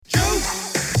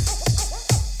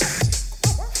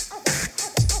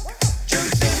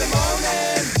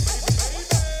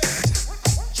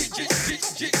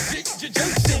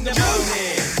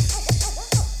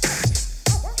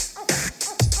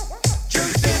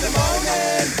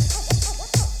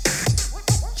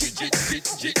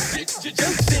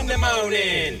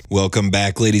Cronin. Welcome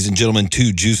back, ladies and gentlemen,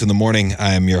 to Juice in the Morning.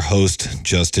 I am your host,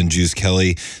 Justin Juice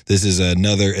Kelly. This is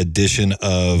another edition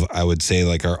of, I would say,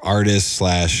 like our artist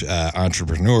slash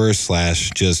entrepreneur slash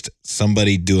just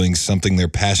somebody doing something they're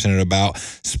passionate about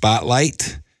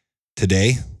spotlight.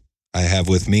 Today, I have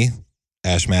with me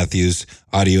Ash Matthews,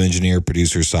 audio engineer,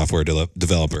 producer, software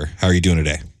developer. How are you doing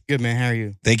today? Good, man. How are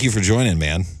you? Thank you for joining,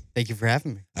 man. Thank you for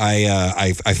having me.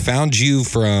 I found you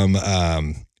from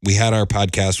we had our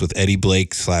podcast with Eddie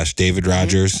Blake / David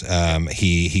Rogers.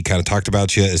 He kind of talked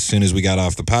about you as soon as we got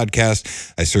off the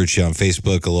podcast. I searched you on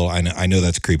Facebook a little. I know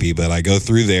that's creepy, but I go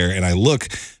through there and I look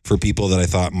for people that I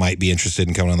thought might be interested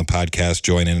in coming on the podcast,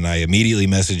 join in, and I immediately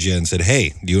messaged you and said,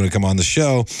 hey, do you want to come on the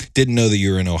show? Didn't know that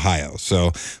you were in Ohio.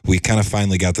 So we kind of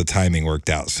finally got the timing worked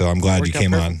out. So I'm glad you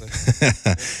came on.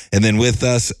 And then with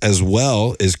us as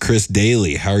well is Chris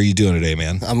Daly. How are you doing today,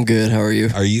 man? I'm good. How are you?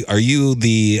 Are you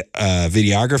the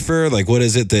videographer? Like, what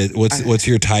is it what's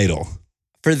your title?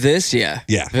 For this, yeah.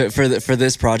 Yeah. For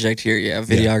this project here, yeah,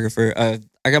 videographer. Yeah.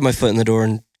 I got my foot in the door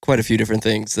in quite a few different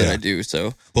things that I do.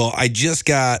 So, well, I just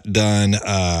got done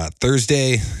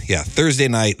Thursday. Yeah, Thursday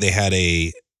night they had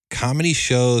a comedy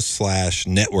show /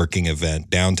 networking event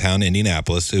downtown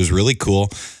Indianapolis. It was really cool.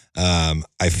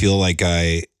 I feel like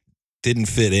I didn't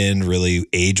fit in really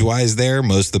age-wise there.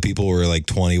 Most of the people were like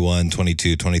 21,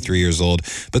 22, 23 years old,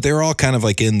 but they were all kind of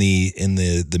like in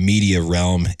the media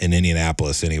realm in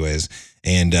Indianapolis anyways.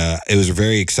 And it was a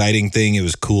very exciting thing. It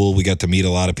was cool. We got to meet a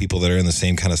lot of people that are in the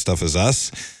same kind of stuff as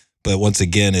us. But once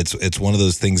again, it's one of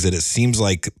those things that it seems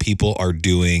like people are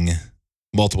doing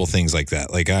multiple things like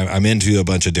that. Like I'm into a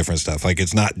bunch of different stuff. Like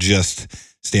it's not just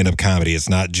stand-up comedy. It's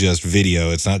not just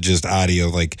video. It's not just audio.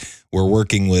 Like we're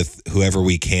working with whoever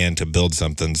we can to build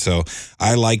something. So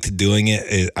I liked doing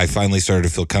it. I finally started to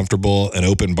feel comfortable. An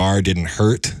open bar didn't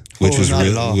hurt, which was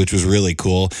really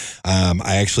cool.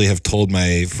 I actually have told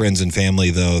my friends and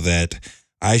family though that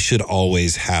I should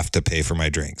always have to pay for my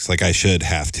drinks. Like I should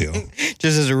have to.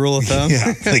 Just as a rule of thumb.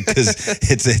 Yeah, like because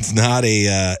it's not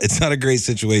a great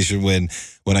situation when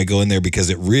I go in there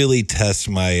because it really tests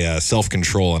my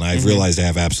self-control, and I've realized I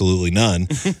have absolutely none.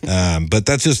 But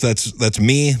that's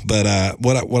me. But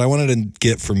what I wanted to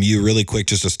get from you really quick,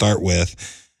 just to start with,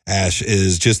 Ash,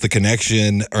 is just the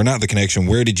connection, or not the connection.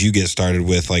 Where did you get started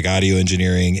with like audio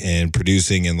engineering and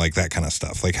producing and like that kind of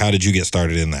stuff? Like how did you get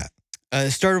started in that?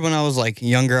 It started when I was like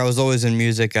younger. I was always in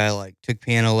music. I like took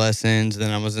piano lessons. Then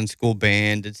I was in school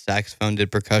band, did saxophone, did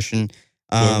percussion.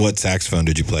 What saxophone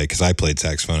did you play? Because I played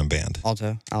saxophone in band.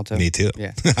 Alto. Me too.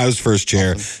 Yeah. I was first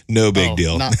chair. Awesome. No big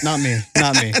deal. Not me.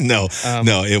 No,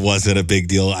 it wasn't a big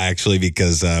deal actually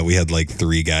because we had like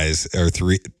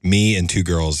me and two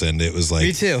girls, and it was like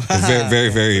me too. a very, very,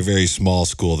 very, very small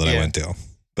school that I went to.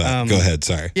 But go ahead.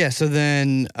 Sorry. Yeah. So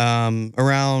then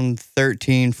around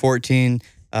 13, 14,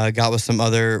 got with some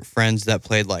other friends that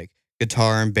played like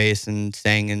guitar and bass and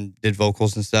sang and did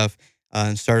vocals and stuff,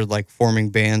 and started like forming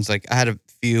bands. Like I had a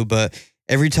few, but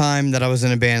every time that I was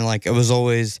in a band, like it was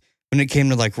always, when it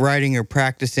came to like writing or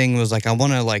practicing, it was like, I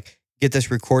want to like get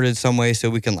this recorded some way so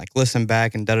we can like listen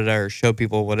back and or show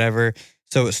people whatever.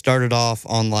 So it started off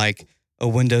on like a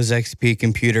Windows XP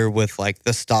computer with like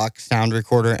the stock sound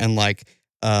recorder and like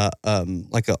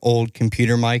an old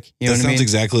computer mic. You know what I mean? Sounds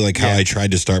exactly like how I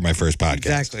tried to start my first podcast.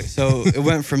 Exactly. So it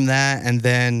went from that, and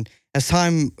then as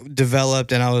time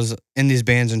developed and I was in these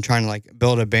bands and trying to like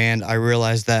build a band, I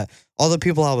realized that all the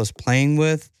people I was playing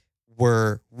with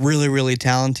were really, really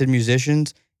talented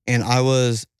musicians, and I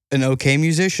was an okay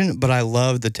musician, but I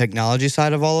loved the technology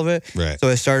side of all of it. Right. So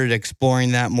I started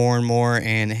exploring that more and more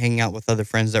and hanging out with other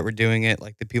friends that were doing it,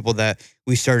 like the people that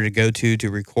we started to go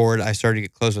to record. I started to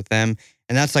get close with them.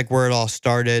 And that's like where it all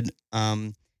started.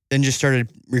 Then just started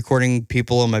recording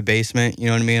people in my basement, you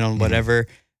know what I mean, on whatever.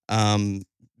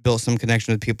 Built some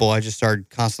connection with people I just started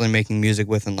constantly making music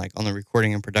with, and like on the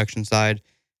recording and production side.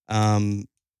 I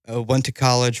went to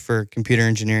college for computer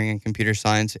engineering and computer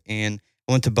science, and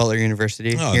I went to Butler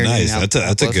University. Oh, nice.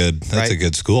 That's a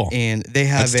good school. And they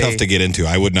have tough to get into.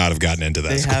 I would not have gotten into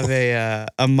that school. They have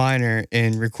a minor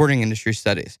in recording industry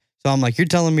studies. So I'm like, you're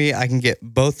telling me I can get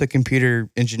both the computer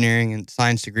engineering and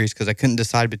science degrees because I couldn't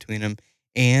decide between them,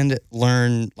 and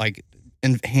learn, like,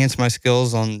 enhance my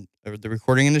skills on the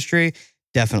recording industry?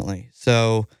 Definitely.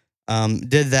 So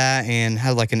did that and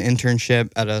had like an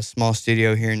internship at a small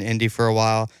studio here in Indy for a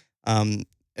while.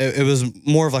 It was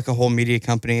more of like a whole media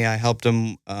company. I helped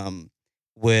them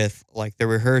with like their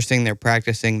rehearsing, their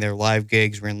practicing, their live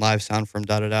gigs, ran live sound from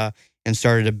and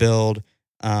started to build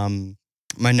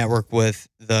my network with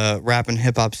the rap and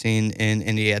hip hop scene in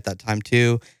India at that time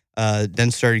too.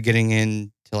 Then started getting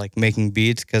into to like making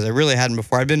beats because I really hadn't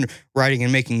before. I'd been writing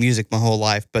and making music my whole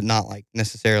life, but not like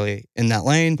necessarily in that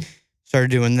lane.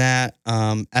 Started doing that.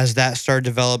 As that started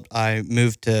developed, I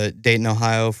moved to Dayton,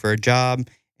 Ohio for a job,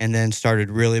 and then started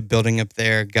really building up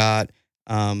there.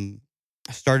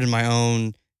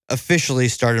 Officially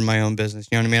started my own business.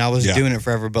 You know what I mean? I was doing it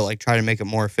forever, but like try to make it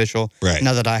more official. Right.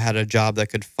 Now that I had a job that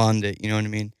could fund it, you know what I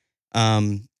mean?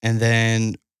 And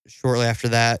then shortly after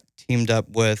that, teamed up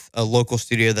with a local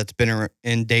studio that's been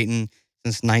in Dayton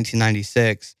since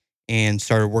 1996 and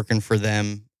started working for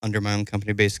them under my own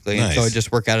company, basically. Nice. And so I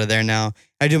just work out of there now.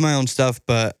 I do my own stuff,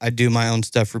 but I do my own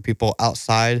stuff for people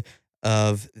outside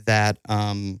of that,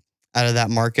 out of that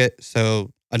market.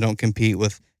 So I don't compete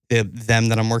with them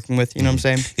that I'm working with. You know what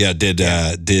I'm saying? Yeah. Did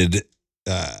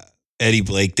Eddie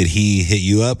Blake, did he hit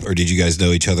you up or did you guys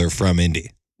know each other from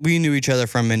Indy? We knew each other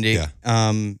from Indy. Yeah.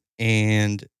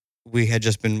 And we had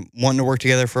just been wanting to work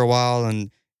together for a while.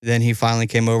 And then he finally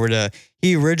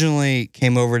he originally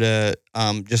came over to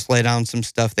just lay down some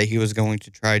stuff that he was going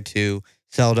to try to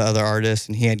sell to other artists.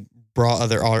 And he had brought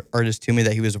other artists to me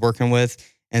that he was working with.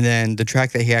 And then the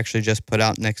track that he actually just put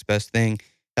out, Next Best Thing,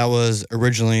 that was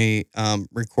originally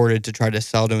recorded to try to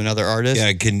sell to another artist.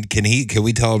 Yeah, can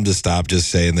we tell him to stop just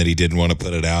saying that he didn't want to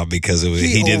put it out because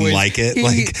he didn't like it?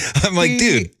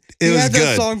 Dude, it was had good.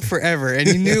 That song forever, and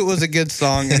he knew it was a good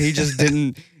song, and he just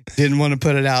didn't want to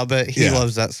put it out. But he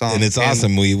loves that song, and it's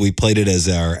awesome. We played it as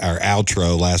our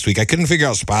outro last week. I couldn't figure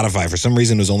out Spotify for some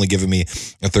reason. It was only giving me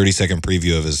a 30-second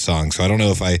preview of his song, so I don't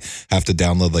know if I have to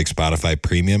download like Spotify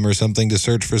Premium or something to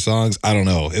search for songs. I don't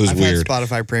know. It was weird. I've had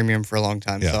Spotify Premium for a long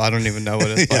time, so I don't even know what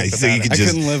it's like. So I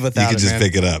couldn't live without it. You could just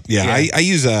pick it up. Yeah, I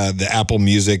use the Apple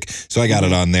Music, so I got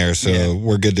it on there. So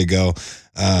we're good to go.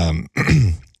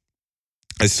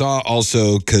 I saw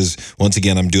also, because once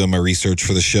again, I'm doing my research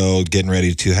for the show, getting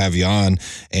ready to have you on,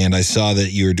 and I saw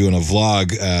that you were doing a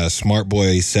vlog, Smart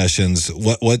Boy Sessions.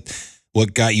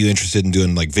 What got you interested in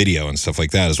doing like video and stuff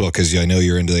like that as well? Because I know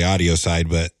you're into the audio side,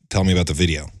 but tell me about the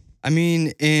video. I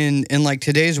mean, in like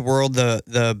today's world,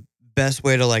 the best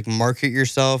way to like market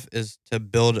yourself is to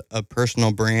build a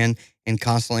personal brand and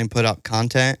constantly put out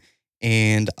content.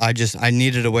 And I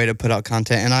needed a way to put out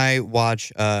content, and I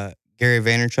watch Gary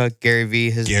Vaynerchuk, Gary V.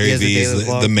 Gary V is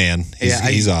the man.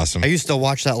 He's awesome. I used to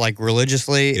watch that like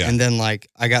religiously, and then like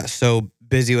I got so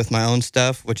busy with my own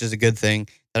stuff, which is a good thing,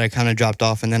 that I kind of dropped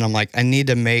off. And then I'm like, I need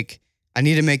to make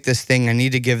this thing. I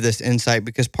need to give this insight,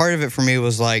 because part of it for me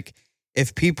was like,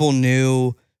 if people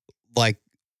knew like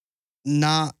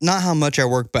not how much I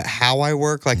work, but how I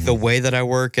work, like the way that I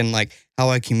work and like how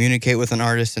I communicate with an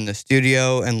artist in the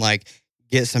studio, and like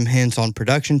get some hints on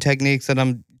production techniques that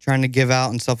I'm trying to give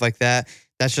out and stuff like that.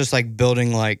 That's just like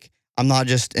building, like, I'm not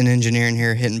just an engineer in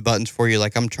here hitting buttons for you.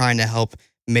 Like, I'm trying to help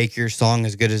make your song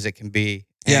as good as it can be.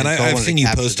 Yeah, and I've seen you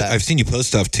post. That. I've seen you post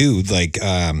stuff too. Like,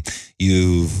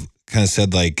 you've kind of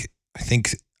said, like, I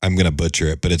think I'm gonna butcher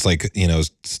it, but it's like,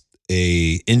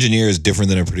 a engineer is different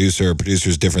than a producer. A producer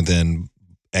is different than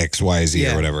X, Y, Z,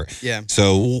 or whatever. Yeah.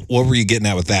 So what were you getting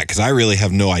at with that? Because I really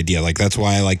have no idea. Like, that's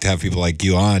why I like to have people like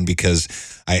you on, because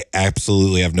I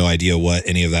absolutely have no idea what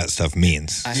any of that stuff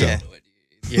means. I have no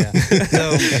idea.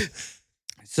 Yeah.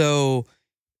 So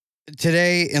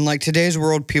today, in like today's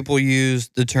world, people use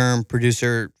the term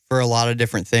producer for a lot of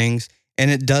different things, and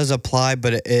it does apply,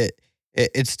 but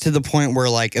it's to the point where,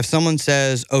 like, if someone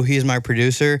says, "Oh, he's my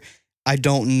producer," I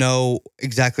don't know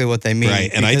exactly what they mean.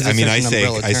 Right. And I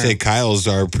say Kyle's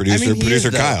our producer, producer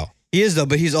Kyle. He is, though,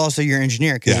 but he's also your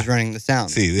engineer because he's running the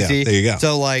sound. See, there you go.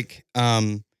 So like,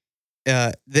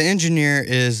 the engineer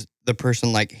is the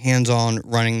person like hands-on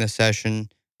running the session,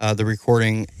 the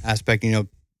recording aspect,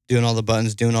 doing all the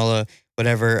buttons, doing all the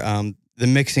whatever. The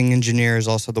mixing engineer is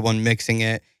also the one mixing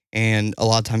it, and a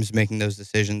lot of times making those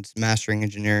decisions. Mastering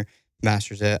engineer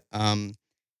masters it.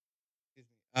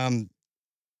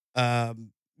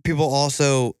 People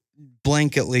also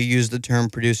blanketly use the term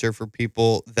producer for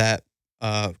people that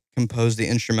compose the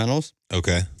instrumentals.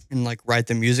 Okay. And like write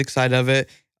the music side of it,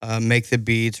 make the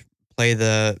beats, play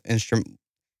the instrument.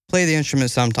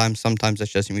 Sometimes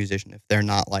it's just a musician if they're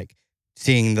not like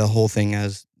seeing the whole thing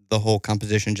as the whole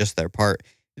composition, just their part.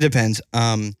 It depends.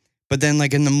 But then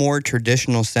like in the more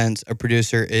traditional sense, a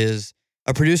producer is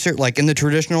a producer. Like in the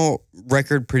traditional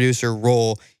record producer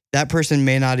role, that person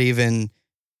may not even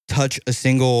touch a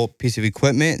single piece of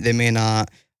equipment. They may not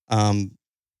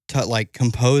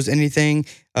compose anything.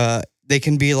 They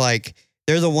can be like,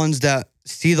 they're the ones that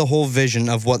see the whole vision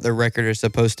of what the record is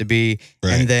supposed to be.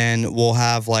 Right. And then we'll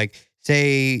have like,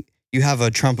 say you have a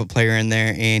trumpet player in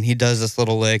there and he does this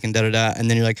little lick and da-da-da. And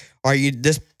then you're like, all right,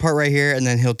 this part right here. And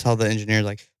then he'll tell the engineer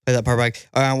like, play that part back.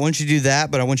 All right, I want you to do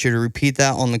that, but I want you to repeat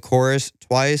that on the chorus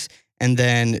twice, and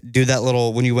then do that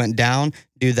little when you went down.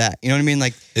 Do that. You know what I mean?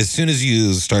 Like As soon as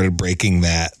you started breaking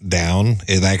that down,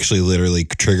 it actually literally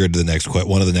triggered the next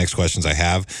one of the next questions I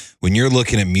have. When you're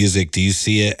looking at music, do you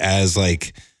see it as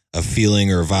like a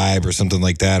feeling or a vibe or something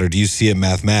like that, or do you see it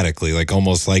mathematically, like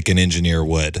almost like an engineer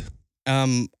would?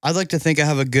 I'd like to think I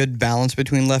have a good balance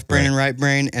between left brain and right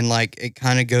brain, and like it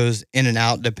kind of goes in and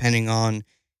out depending on.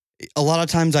 A lot of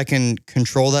times I can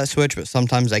control that switch, but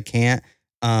sometimes I can't.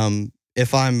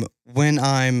 When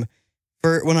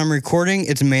I'm recording,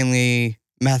 it's mainly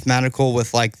mathematical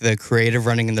with like the creative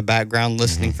running in the background,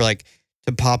 listening for like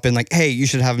to pop in like, hey, you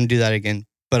should have him do that again.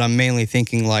 But I'm mainly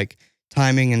thinking like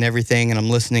timing and everything, and I'm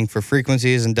listening for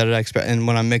frequencies and and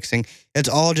when I'm mixing, it's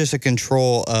all just a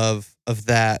control of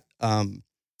that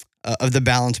of the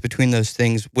balance between those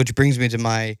things, which brings me to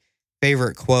my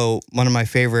favorite quote. One of my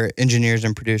favorite engineers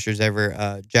and producers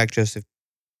ever, Jack Joseph.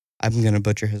 I'm gonna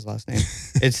butcher his last name.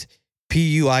 It's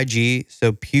Puig.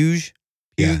 So Puig.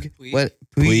 Yeah. What?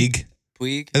 Puig.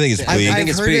 Puig. I think it's I Puig. think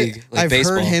it's heard Puig. it. Like I've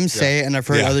baseball. heard him say it, and I've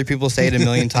heard Yeah. other people say it a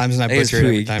million times, and I I think it's butcher it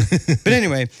every Puig. time. But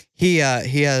anyway, he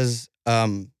has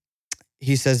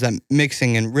he says that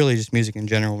mixing and really just music in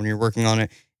general, when you're working on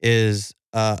it, is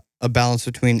a balance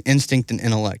between instinct and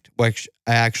intellect, which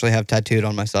I actually have tattooed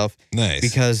on myself Nice.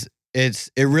 because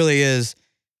it really is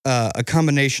a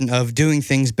combination of doing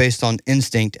things based on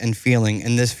instinct and feeling,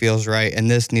 and this feels right,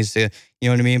 and this needs to, you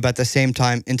know what I mean? But at the same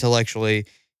time, intellectually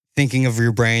thinking of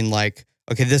your brain like,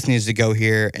 okay, this needs to go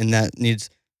here, and that needs.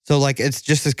 So like, it's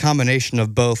just this combination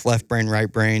of both left brain,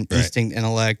 right brain, Right. instinct,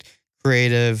 intellect,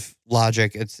 creative,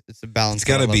 logic. It's a balance. It's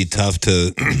got to be tough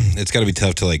to. It's got to be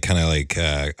tough to like kind of like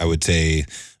I would say.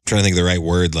 I'm trying to think of the right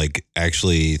word. Like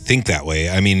actually think that way.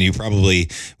 I mean, you probably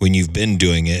when you've been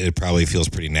doing it, it probably feels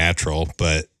pretty natural.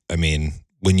 But I mean,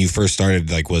 when you first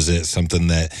started, like, was it something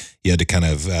that you had to kind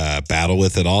of battle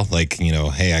with at all? Like, you know,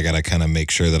 hey, I got to kind of make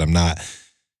sure that I'm not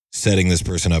setting this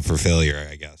person up for failure,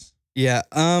 I guess. Yeah.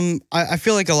 I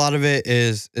feel like a lot of it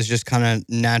is just kind of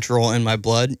natural in my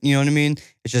blood. You know what I mean?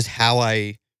 It's just how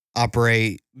I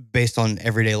operate based on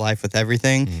everyday life with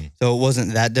everything. Mhm. So it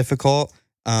wasn't that difficult.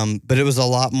 But it was a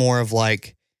lot more of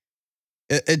like,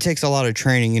 it takes a lot of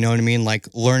training, you know what I mean? Like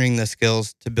learning the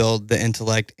skills to build the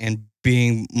intellect and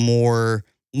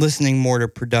listening more to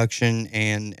production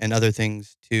and other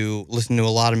things, to listen to a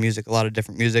lot of music, a lot of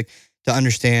different music, to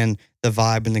understand the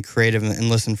vibe and the creative and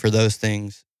listen for those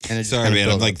things. And it just Sorry, kinda man.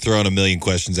 I'm built like throwing a million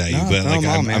questions at you, No, but throw like 'em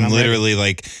all, man. I'm I'm ready. literally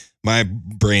like my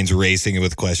brain's racing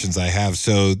with questions I have.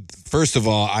 So first of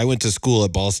all, I went to school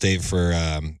at Ball State for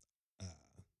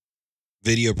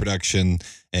video production,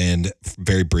 and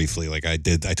very briefly, like I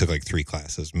took like 3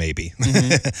 classes, maybe.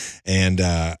 And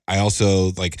I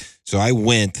also so I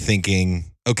went thinking,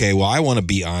 okay, well, I want to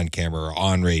be on camera or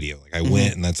on radio. Like I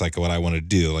went, and that's like what I want to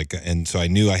do. Like, and so I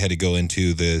knew I had to go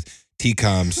into the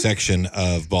TCOM section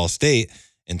of Ball State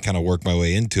and kind of work my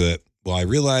way into it. Well, I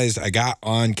realized I got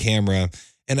on camera,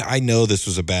 and I know this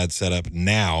was a bad setup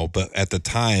now, but at the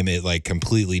time it like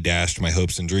completely dashed my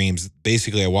hopes and dreams.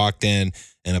 Basically, I walked in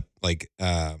and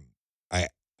I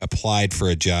applied for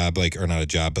a job, or not a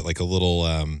job, but like a little,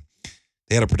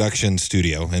 they had a production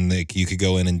studio, and you could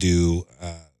go in and do,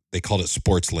 they called it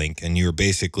Sports Link. And you were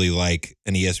basically like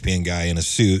an ESPN guy in a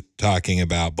suit talking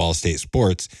about Ball State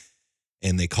sports.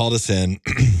 And they called us in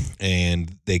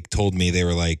and they told me, they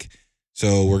were like,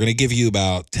 so we're going to give you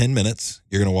about 10 minutes.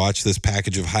 You're going to watch this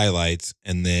package of highlights,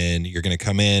 and then you're going to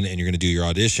come in and you're going to do your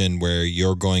audition, where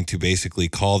you're going to basically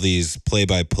call these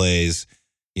play-by-plays,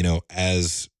 you know,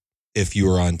 as if you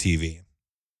were on TV.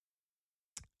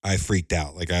 I freaked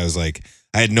out. Like, I was like,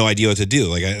 I had no idea what to do.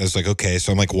 Like, I was like, okay.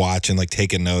 So I'm like watching, like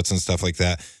taking notes and stuff like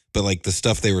that. But like the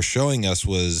stuff they were showing us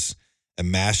was a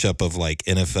mashup of like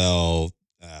NFL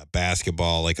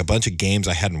basketball, like a bunch of games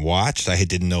I hadn't watched. I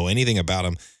didn't know anything about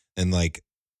them. And like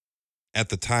at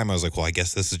the time I was like, well, I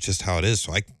guess this is just how it is.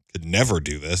 So I could never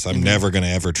do this. I'm never going to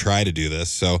ever try to do this.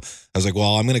 So I was like,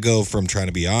 well, I'm going to go from trying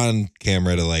to be on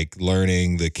camera to like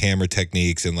learning the camera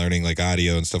techniques and learning like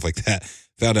audio and stuff like that.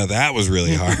 Found out that was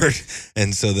really hard.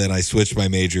 And so then I switched my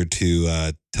major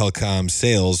to telecom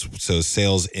sales. So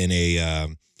sales in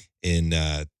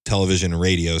television and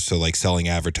radio. So like selling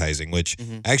advertising, which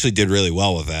I actually did really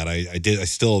well with that. I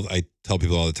tell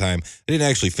people all the time, I didn't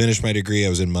actually finish my degree. I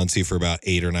was in Muncie for about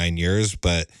 8 or 9 years,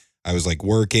 but I was like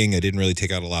working. I didn't really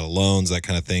take out a lot of loans, that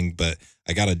kind of thing. But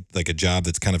I got a job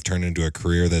that's kind of turned into a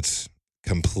career that's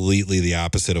completely the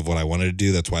opposite of what I wanted to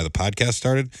do. That's why the podcast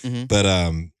started.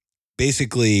 But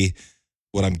basically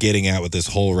what I'm getting at with this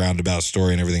whole roundabout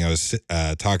story and everything I was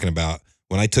talking about,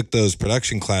 when I took those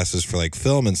production classes for like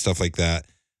film and stuff like that,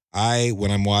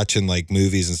 when I'm watching like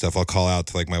movies and stuff, I'll call out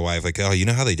to like my wife, like, oh, you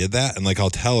know how they did that? And like, I'll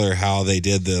tell her how they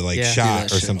did the like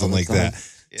shot or something like that.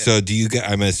 Yeah. So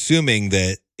I'm assuming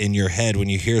that in your head, when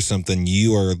you hear something,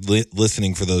 you are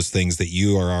listening for those things that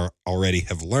you are already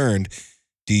have learned.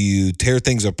 Do you tear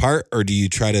things apart, or do you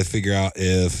try to figure out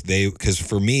if because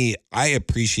for me, I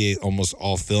appreciate almost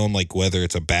all film, like whether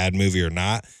it's a bad movie or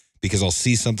not, because I'll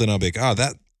see something, I'll be like, oh,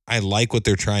 I like what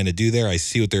they're trying to do there. I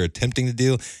see what they're attempting to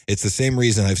do. It's the same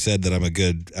reason I've said that I'm a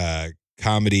good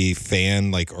comedy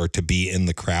fan, like, or to be in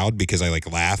the crowd, because I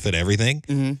like laugh at everything.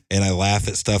 And I laugh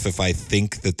at stuff if I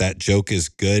think that joke is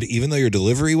good, even though your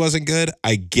delivery wasn't good.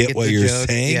 I get what you're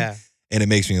saying, and it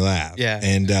makes me laugh.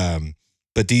 And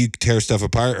but do you tear stuff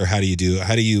apart, or how do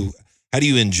you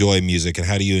enjoy music, and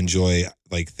how do you enjoy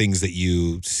like things that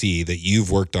you see that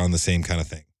you've worked on the same kind of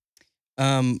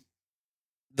thing?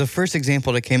 The first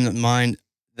example that came to mind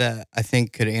that I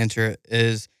think could answer it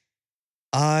is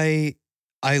when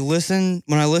I listen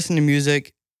to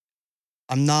music,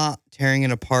 I'm not tearing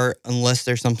it apart unless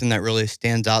there's something that really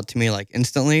stands out to me like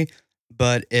instantly.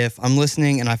 But if I'm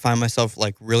listening and I find myself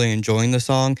like really enjoying the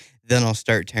song, then I'll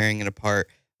start tearing it apart.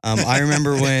 I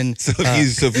remember when so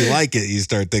if you like it, you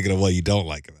start thinking of what you don't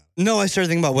like about it. No, I started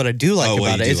thinking about what I do like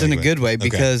about it. It's in a good way,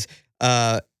 because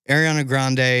Ariana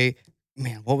Grande,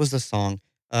 man, what was the song?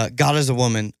 God Is a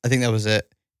Woman. I think that was it.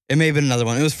 It may have been another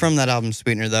one. It was from that album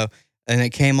Sweetener, though. And it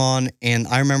came on, and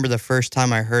I remember the first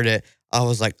time I heard it, I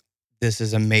was like, this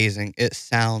is amazing. It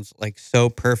sounds like so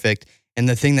perfect. And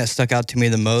the thing that stuck out to me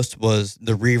the most was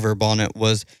the reverb on it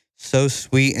was so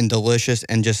sweet and delicious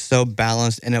and just so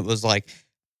balanced. And it was like,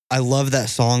 I love that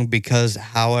song because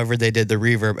however they did the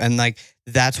reverb. And like,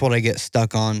 that's what I get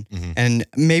stuck on. And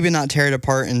maybe not tear it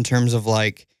apart in terms of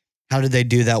like, how did they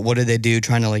do that? What did they do?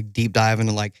 Trying to like deep dive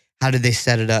into like, how did they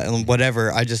set it up and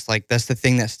whatever. I just like, that's the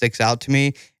thing that sticks out to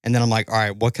me. And then I'm like, all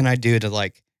right, what can I do to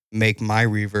like make my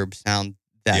reverb sound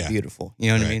that beautiful?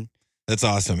 You know what I mean? That's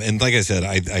awesome. And like I said,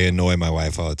 I annoy my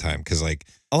wife all the time because like,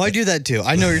 oh, I do that too.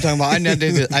 I know what you're talking about.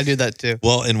 I do that too.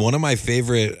 Well, and one of my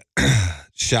favorite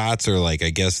shots, or like, I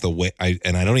guess the way I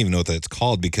don't even know what that's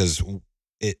called, because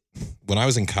when I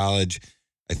was in college,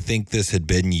 I think this had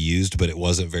been used, but it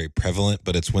wasn't very prevalent.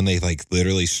 But it's when they like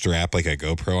literally strap like a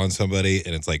GoPro on somebody,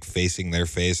 and it's like facing their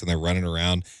face, and they're running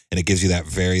around, and it gives you that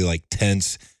very like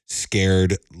tense,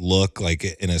 scared look, like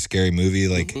in a scary movie.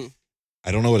 Like,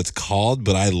 I don't know what it's called,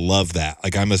 but I love that.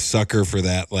 Like, I'm a sucker for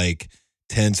that like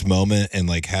tense moment, and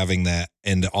like having that.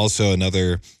 And also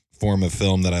another form of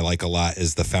film that I like a lot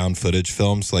is the found footage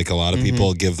films. Like, a lot of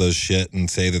people give those shit and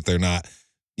say that they're not,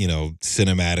 you know,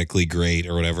 cinematically great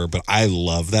or whatever, but I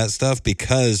love that stuff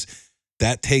because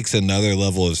that takes another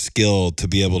level of skill to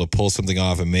be able to pull something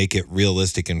off and make it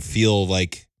realistic and feel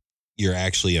like you're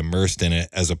actually immersed in it,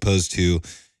 as opposed to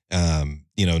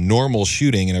you know, normal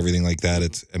shooting and everything like that.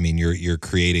 It's, I mean, you're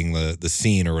creating the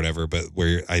scene or whatever, but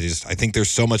where I think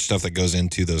there's so much stuff that goes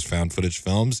into those found footage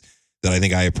films that I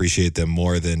think I appreciate them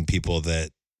more than people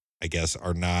that I guess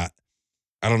are not.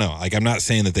 I don't know. Like, I'm not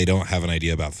saying that they don't have an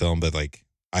idea about film, but like,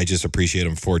 I just appreciate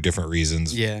them for different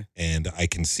reasons. Yeah. And I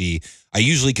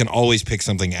usually can always pick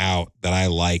something out that I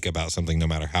like about something, no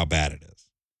matter how bad it is.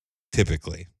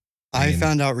 Typically. I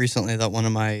found out recently that one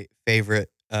of my favorite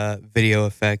video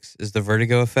effects is the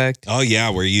vertigo effect. Oh yeah.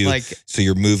 Where you, like, so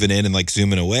you're moving in and like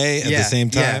zooming away at the same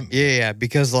time. Yeah.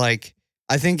 Because like,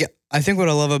 I think what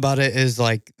I love about it is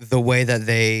like the way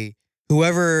that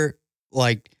whoever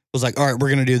like was like, all right, we're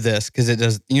going to do this because it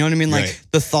does, you know what I mean? Like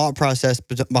the thought process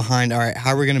behind, all right,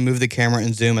 how are we going to move the camera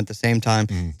and zoom at the same time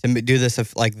to do this?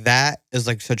 If like that is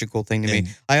like such a cool thing to me.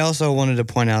 I also wanted to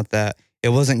point out that it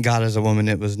wasn't God Is a Woman.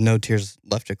 It was No Tears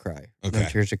Left to Cry. Okay. No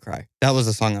Tears to Cry. That was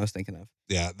the song I was thinking of.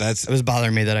 Yeah. It was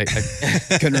bothering me that I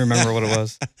couldn't remember what it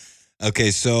was.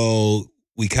 Okay. So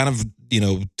we kind of, you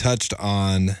know, touched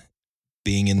on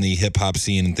being in the hip hop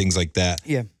scene and things like that.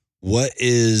 Yeah.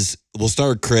 We'll start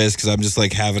with Chris, because I'm just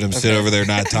like having him sit over there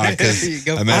not talk, because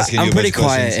I'm asking you a bunch of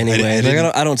questions. I'm pretty quiet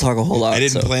anyway. I don't talk a whole lot. I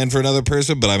didn't plan for another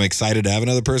person, but I'm excited to have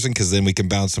another person, because then we can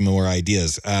bounce some more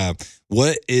ideas.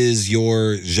 What is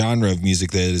your genre of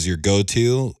music that is your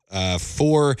go-to? I'm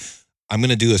going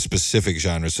to do a specific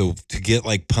genre. So to get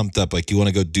like pumped up, like you want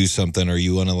to go do something, or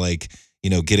you want to like, you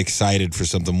know, get excited for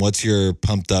something. What's your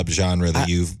pumped up genre that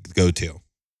you go to?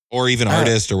 Or even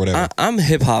artist or whatever. I'm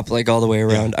hip hop like all the way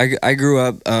around. Yeah. I grew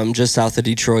up just south of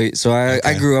Detroit, so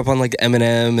I grew up on like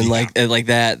Eminem and like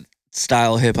that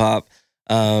style hip hop,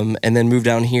 and then moved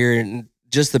down here. And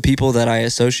just the people that I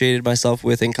associated myself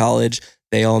with in college,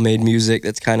 they all made music.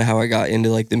 That's kind of how I got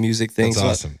into like the music thing. That's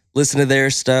awesome. Listen to their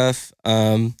stuff.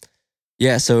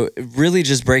 Yeah, so really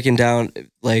just breaking down,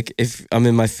 like if I'm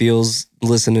in my feels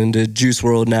listening to Juice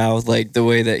WRLD now, like the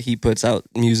way that he puts out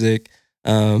music,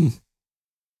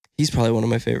 he's probably one of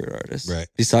my favorite artists. Right.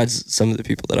 Besides some of the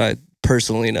people that I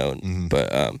personally know. Mhm.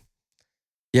 But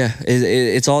yeah,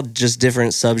 it's all just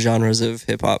different subgenres of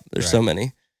hip hop. There's so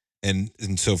many. And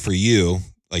so for you,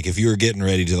 like if you were getting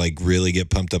ready to like really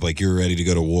get pumped up, like you were ready to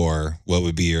go to war, what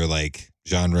would be your like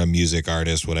genre, music,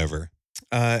 artist, whatever?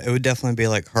 It would definitely be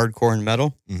like hardcore and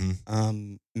metal.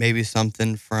 Mm-hmm. Maybe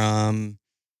something from.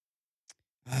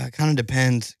 Kind of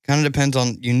depends. Kind of depends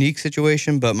on unique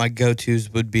situation, but my go-tos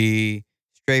would be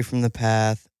Stray from the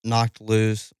Path, Knocked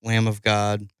Loose, Lamb of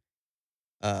God.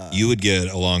 You would get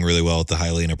along really well with the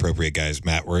highly inappropriate guys,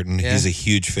 Matt Wharton. Yeah. He's a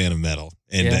huge fan of metal,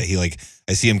 and Yeah. he like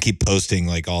I see him keep posting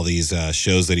like all these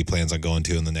shows that he plans on going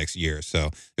to in the next year. So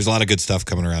there's a lot of good stuff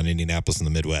coming around Indianapolis and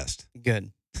the Midwest.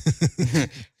 Good.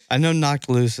 I know Knocked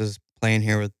Loose is playing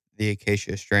here with the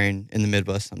Acacia Strain in the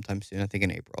Midwest sometime soon. I think in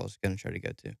April. I was going to try to go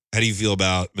to. How do you feel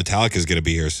about Metallica's going to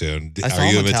be here soon? I saw Are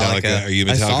you a Metallica. Metallica? Are you a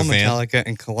Metallica I saw fan? Metallica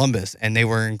in Columbus, and they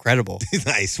were incredible.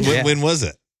 Nice. Yeah. When was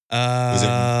it? Was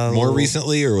it more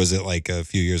recently, or was it like a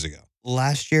few years ago?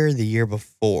 Last year, the year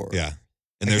before. Yeah,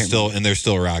 and I they're can't still remember. and they're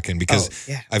still rocking because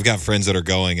yeah, I've got friends that are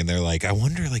going, and they're like, I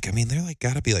wonder, like, I mean, they're like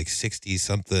got to be like 60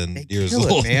 something they years kill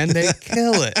old, it, man. They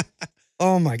kill it.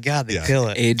 Oh my God, they Yeah. kill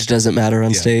it. Age doesn't matter on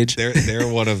Yeah. stage. They're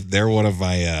one of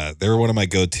my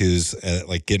go-tos,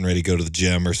 like getting ready to go to the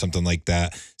gym or something like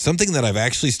that. Something that I've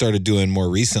actually started doing more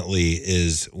recently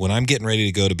is when I'm getting ready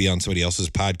to go to be on somebody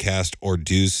else's podcast or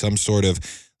do some sort of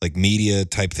like media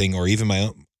type thing, or even my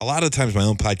own. A lot of times my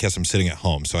own podcast, I'm sitting at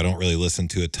home, so I don't really listen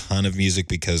to a ton of music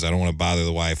because I don't want to bother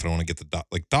the wife. I don't want to get the dog.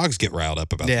 Like dogs get riled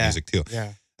up about the Yeah. music too.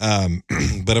 Yeah.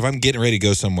 But if I'm getting ready to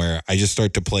go somewhere, I just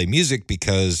start to play music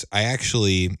because I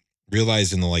actually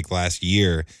realized in the like last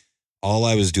year, all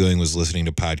I was doing was listening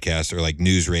to podcasts or like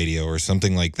news radio or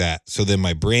something like that. So then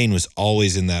my brain was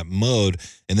always in that mode.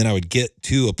 And then I would get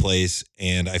to a place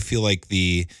and I feel like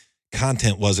the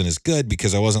content wasn't as good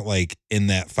because I wasn't like in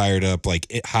that fired up, like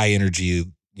high energy,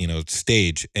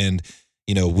 stage. And,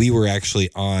 we were actually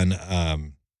on,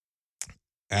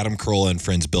 Adam Carolla and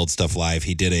Friends Build Stuff Live.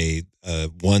 He did a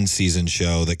one season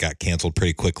show that got canceled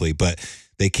pretty quickly, but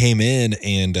they came in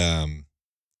and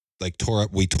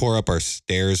we tore up our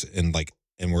stairs and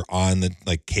we're on the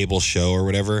like cable show or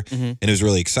whatever. Mhm. And it was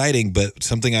really exciting. But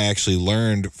something I actually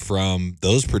learned from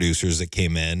those producers that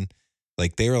came in,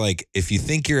 like they were like, if you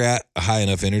think you're at a high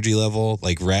enough energy level,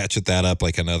 like ratchet that up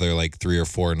like another like 3 or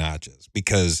 4 notches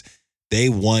because they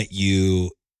want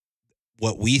you.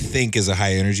 What we think is a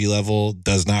high energy level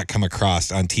does not come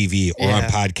across on TV or on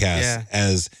podcasts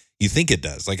as you think it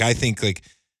does. Like I think like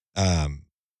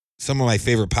some of my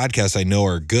favorite podcasts I know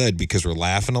are good because we're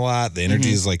laughing a lot. The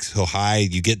energy is like so high.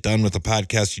 You get done with the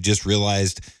podcast, you just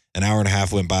realized an hour and a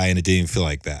half went by and it didn't even feel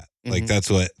like that. Like that's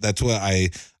what I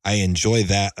enjoy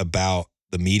that about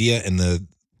the media. And the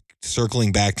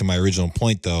circling back to my original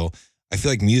point though, I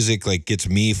feel like music like gets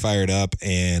me fired up,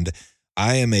 and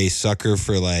I am a sucker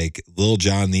for like Lil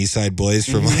Jon, the East Side Boys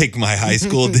from like my high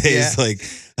school days. Yeah. Like,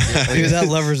 Dude, that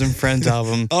Lovers and Friends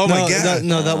album. Oh my No,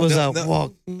 God. that was No.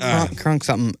 Crunk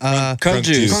something. Crunk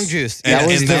Juice. Crunk Juice. and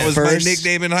was that the was first- my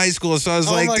nickname in high school. So I was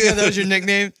Oh like, my dude. God, that was your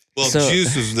nickname. Well, So-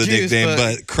 Juice was the Juice, nickname,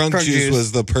 but but Crunk Crunk Juice Juice.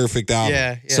 was the perfect album.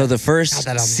 Yeah. So the first God, that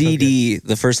album's so CD,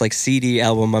 the first like CD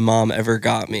album my mom ever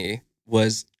got me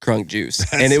was Crunk Juice,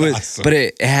 That's and it was, awesome. but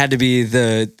it had to be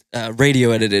the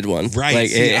radio edited one, Right. Like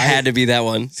See, it had to be that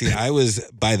one. See,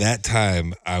 by that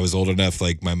time, I was old enough,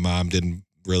 like my mom didn't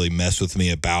really mess with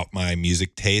me about my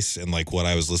music tastes and like what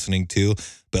I was listening to.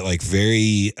 But like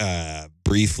very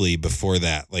briefly before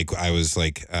that, like I was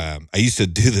like, I used to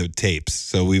do the tapes.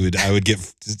 So I would get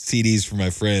CDs from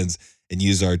my friends and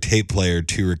use our tape player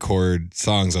to record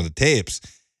songs on the tapes.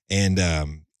 And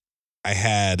I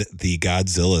had the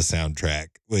Godzilla soundtrack,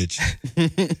 which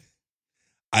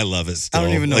I love it still. I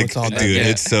don't even know like, what's on there. dude, Yeah.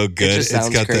 it's so good. just sounds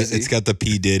crazy. It's got the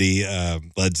P Diddy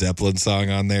Led Zeppelin song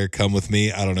on there. Come With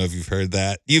Me. I don't know if you've heard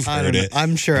that. You've I heard don't know. it.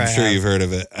 I'm sure I'm sure have. you've heard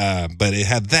of it. But it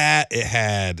had that. It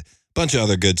had a bunch of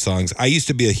other good songs. I used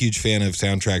to be a huge fan of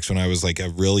soundtracks when I was like a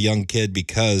real young kid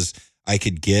because I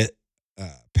could get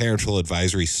parental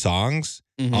advisory songs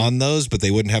Mhm. on those, but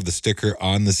they wouldn't have the sticker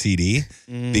on the CD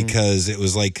Mhm. because it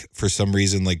was like for some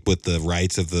reason, like with the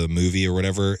rights of the movie or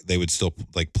whatever, they would still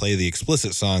like play the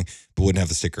explicit song, but wouldn't have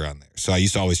the sticker on there. So I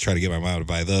used to always try to get my mom to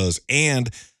buy those. And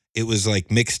it was like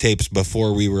mixtapes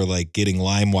before we were like getting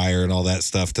LimeWire and all that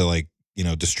stuff to like,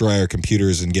 destroy our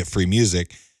computers and get free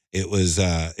music. It was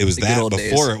The that good old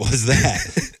before days. it was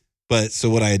that. But so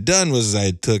what I had done was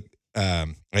I'd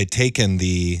taken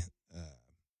the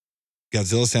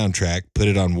Godzilla soundtrack, put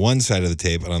it on one side of the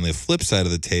tape, and on the flip side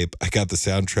of the tape, I got the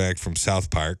soundtrack from South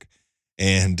Park,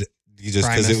 and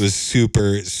because it was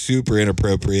super, super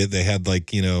inappropriate. They had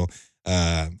like,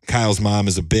 Kyle's mom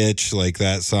is a bitch, like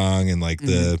that song, and like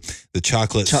the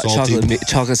chocolate salty balls.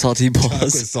 Chocolate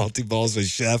salty balls with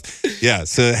Chef. Yeah,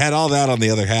 so it had all that on the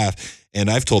other half. And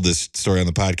I've told this story on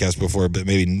the podcast before, but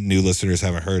maybe new listeners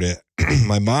haven't heard it.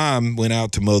 My mom went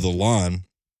out to mow the lawn,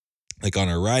 like on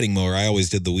her riding mower. I always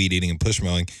did the weed eating and push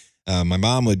mowing. My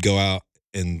mom would go out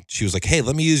and she was like, "Hey,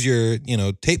 let me use your,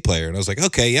 tape player." And I was like,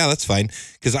 "Okay, yeah, that's fine,"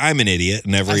 because I'm an idiot,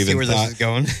 never even where thought. This is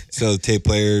going. So the tape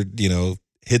player,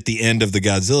 hit the end of the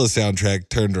Godzilla soundtrack,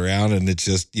 turned around, and it's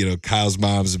just, Kyle's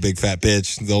mom's a big fat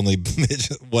bitch, the only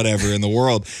bitch, whatever in the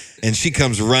world. And she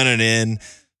comes running in,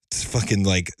 fucking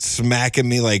like smacking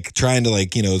me, like trying to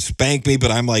like, spank me,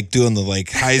 but I'm like doing the like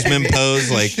Heisman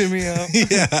pose, like shimmy up.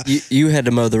 Yeah. You had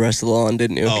to mow the rest of the lawn,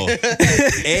 didn't you? Oh,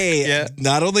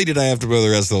 Not only did I have to mow the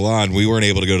rest of the lawn, we weren't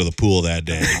able to go to the pool that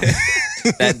day.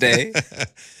 That day?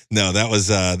 No, that was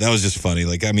just funny.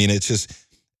 Like, I mean, it's just.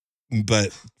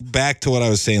 But back to what I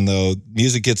was saying, though,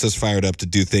 music gets us fired up to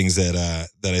do things that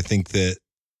I think that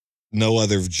no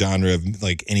other genre of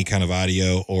like any kind of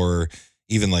audio or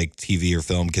even like TV or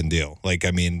film can do. Like,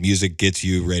 I mean, music gets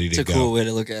you ready to go. It's a cool way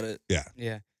to look at it. Yeah.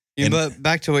 Yeah. But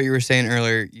back to what you were saying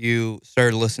earlier, you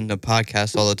started listening to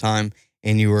podcasts all the time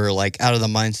and you were like out of the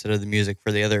mindset of the music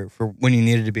for when you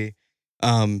needed to be.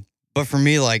 But for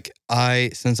me, like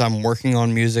since I'm working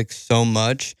on music so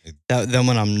much that then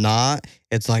when I'm not,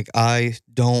 it's like I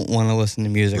don't want to listen to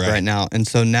music right now. And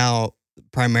so now,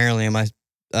 primarily in my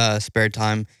spare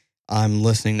time, I'm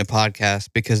listening to podcasts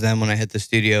because then when I hit the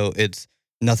studio, it's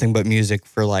nothing but music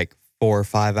for like 4 or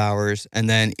 5 hours. And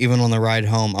then even on the ride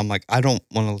home, I'm like, I don't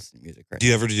want to listen to music right now. Do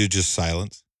you ever do just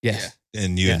silence? Yes. Yeah.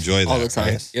 And you enjoy that? All the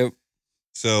time. Right? Yep.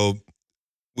 So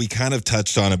we kind of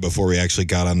touched on it before we actually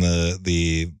got on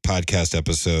the podcast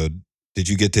episode. Did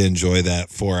you get to enjoy that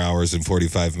 4 hours and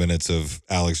 45 minutes of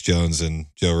Alex Jones and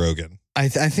Joe Rogan? I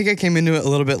think I came into it a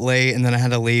little bit late and then I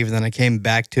had to leave and then I came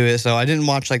back to it. So I didn't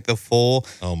watch like the full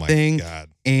thing. God.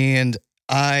 And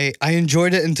I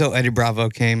enjoyed it until Eddie Bravo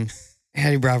came.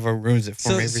 Eddie Bravo ruins it for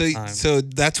me every time. So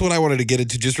that's what I wanted to get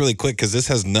into just really quick because this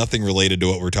has nothing related to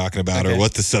what we're talking about or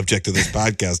what the subject of this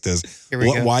podcast is. Here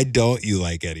we go. Why don't you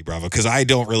like Eddie Bravo? Because I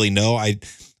don't really know.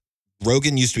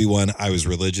 Rogan used to be one I was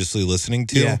religiously listening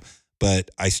to, but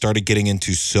I started getting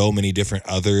into so many different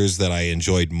others that I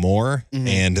enjoyed more. Mm-hmm.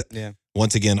 And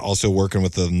once again, also working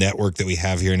with the network that we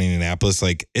have here in Indianapolis,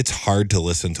 like it's hard to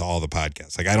listen to all the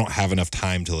podcasts. Like I don't have enough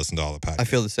time to listen to all the podcasts. I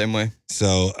feel the same way.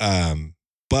 So,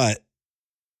 but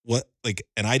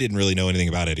and I didn't really know anything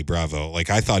about Eddie Bravo. Like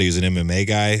I thought he was an MMA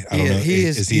guy. I don't know.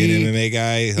 Is he an MMA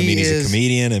guy? I mean, he's a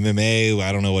comedian, MMA.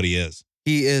 I don't know what he is.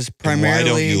 He is primarily. And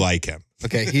why don't you like him?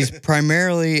 Okay, he's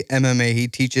primarily MMA. He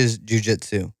teaches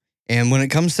jiu-jitsu. And when it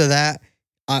comes to that,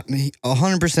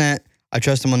 100%, I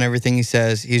trust him on everything he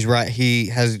says. He's right. He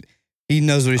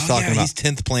knows what he's talking about. He's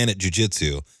 10th Planet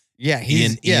Jiu-Jitsu. Yeah,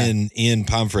 Ian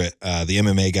Pomfret, the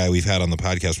MMA guy we've had on the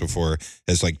podcast before,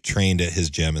 has like trained at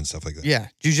his gym and stuff like that. Yeah,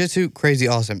 jiu-jitsu, crazy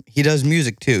awesome. He does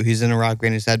music too. He's in a rock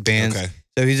band. He's had bands.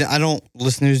 Okay. So I don't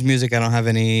listen to his music. I don't have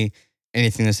anything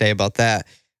to say about that.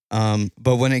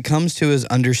 But when it comes to his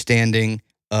understanding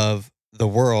of the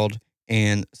world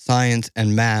and science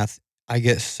and math, I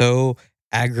get so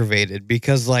aggravated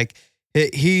because like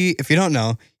if you don't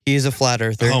know, he's a flat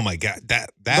earther. Oh my God, that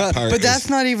part. But that's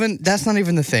not even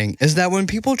the thing. Is that when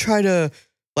people try to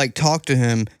like talk to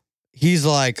him, he's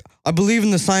like, I believe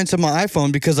in the science of my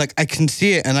iPhone because like I can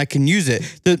see it and I can use it.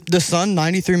 The sun,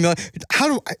 93 million. How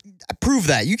do I prove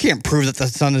that? You can't prove that the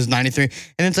sun is 93.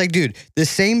 And it's like, dude, the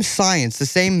same science, the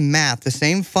same math, the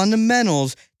same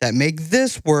fundamentals that make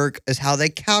this work is how they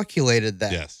calculated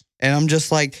that. Yes. And I'm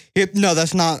just like, no,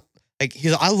 that's not like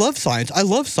I love science,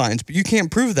 but you can't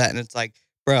prove that. And it's like,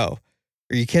 bro,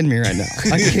 are you kidding me right now?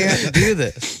 I can't do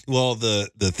this. Well,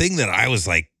 the thing that I was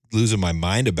like losing my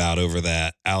mind about over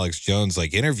that Alex Jones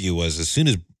like interview was as soon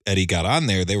as Eddie got on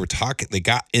there, they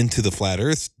got into the flat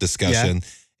earth discussion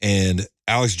and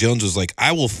Alex Jones was like,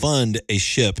 I will fund a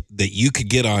ship that you could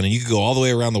get on and you could go all the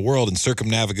way around the world and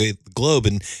circumnavigate the globe.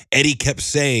 And Eddie kept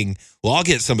saying, well, I'll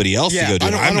get somebody else to go do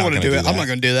it. I don't want to do it. I'm not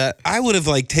going to do that. I would have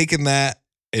like taken that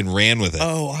and ran with it.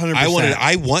 Oh, 100%.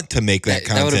 I want to make that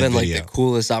content That would have been video. like the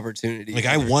coolest opportunity. Like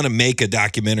I want to make a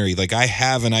documentary. Like I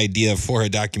have an idea for a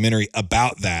documentary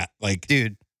about that. Like,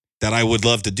 dude, that I would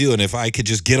love to do. And if I could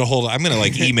just get a hold of, I'm going to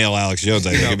like email Alex Jones.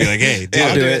 I think and be like, hey, dude,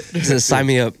 I'll do it. Just sign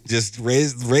me up. Just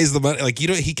raise the money. Like,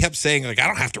 he kept saying like, I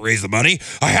don't have to raise the money.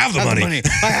 I have the money.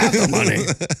 I have the money.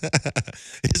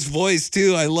 His voice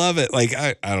too. I love it. Like,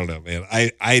 I don't know, man.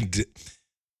 I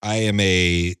am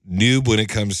a noob when it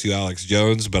comes to Alex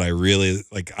Jones, but I really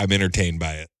I'm entertained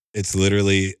by it. It's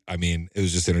literally, it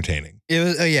was just entertaining. It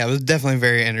was, it was definitely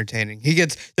very entertaining.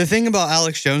 The thing about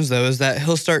Alex Jones though is that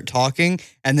he'll start talking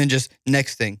and then just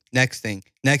next thing, and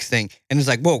it's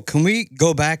like, whoa, can we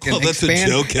go back and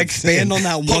expand on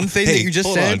that one thing that you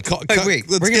just said? Wait,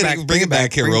 bring it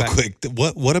back here real quick.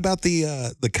 What about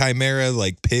the chimera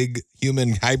pig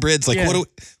human hybrids? What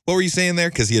were you saying there?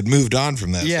 Because he had moved on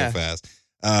from that so fast.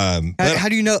 How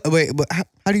do you know? Wait,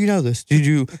 how do you know this? Did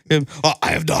you?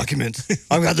 I have documents.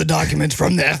 I've got the documents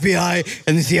from the FBI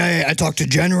and the CIA. I talked to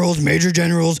generals, major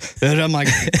generals, and I'm like,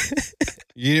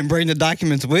 you didn't bring the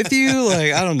documents with you?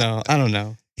 Like, I don't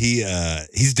know.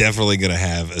 He's definitely gonna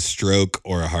have a stroke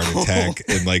or a heart attack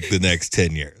in the next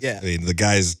 10 years. Yeah. I mean, the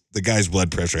guy's blood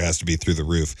pressure has to be through the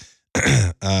roof.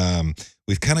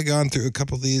 We've kind of gone through a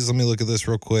couple of these. Let me look at this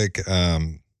real quick.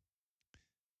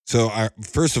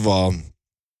 First of all,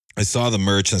 I saw the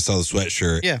merch and I saw the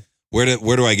sweatshirt. Yeah. Where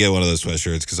do I get one of those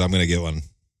sweatshirts? Because I'm going to get one.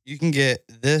 You can get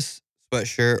this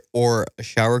sweatshirt or a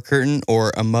shower curtain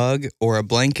or a mug or a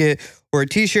blanket or a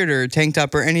t-shirt or a tank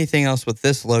top or anything else with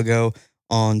this logo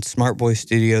on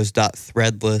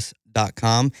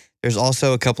smartboystudios.threadless.com. There's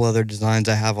also a couple other designs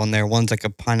I have on there. One's like a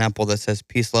pineapple that says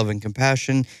peace, love, and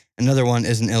compassion. Another one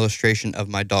is an illustration of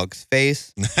my dog's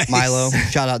face. Nice. Milo.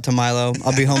 Shout out to Milo.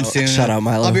 I'll be home soon. Shout out,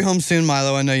 Milo. I'll be home soon,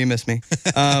 Milo. I know you miss me.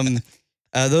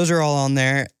 Those are all on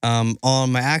there.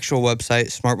 On my actual website,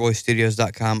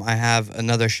 smartboystudios.com, I have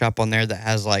another shop on there that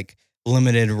has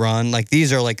limited run.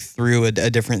 These are through a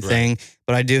different thing,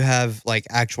 but I do have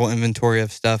actual inventory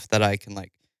of stuff that I can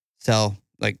sell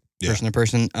person to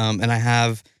person. And I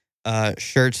have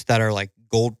shirts that are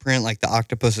gold print, the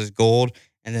octopus is gold,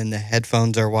 and then the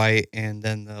headphones are white, and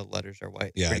then the letters are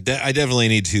white. Yeah, I definitely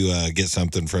need to get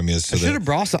something from you. So I should have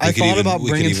brought some. I thought about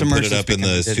bringing some merch. Put it up in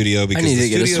the studio because I need to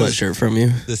get a sweatshirt from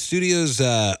you. The studio's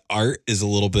art is a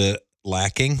little bit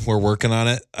lacking. We're working on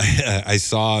it. I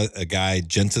saw a guy,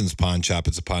 Jensen's Pawn Shop.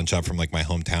 It's a pawn shop from my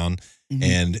hometown,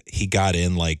 and he got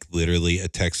in literally a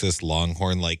Texas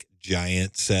Longhorn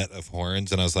giant set of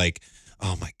horns, and I was like,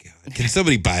 oh my God! Can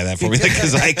somebody buy that for me?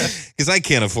 Because I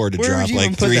can't afford to drop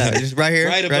 $300. Just right here,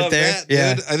 right above there. That,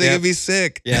 yeah, dude. I think it'd be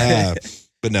sick. Yeah,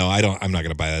 but no, I don't. I'm not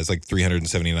gonna buy that. It's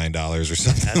 $379 or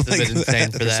something. That's a bit insane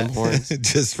for that. Some horns,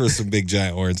 just for some big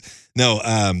giant horns. No,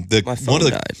 one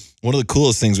of the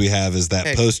coolest things we have is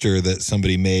that poster that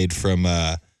somebody made from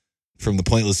the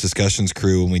Pointless Discussions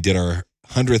crew when we did our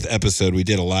 100th episode. We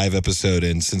did a live episode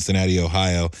in Cincinnati,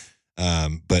 Ohio.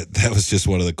 But that was just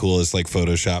one of the coolest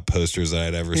Photoshop posters that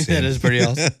I'd ever seen. That is pretty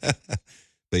awesome.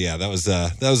 But yeah, that was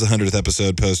the 100th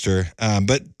episode poster.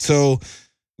 But so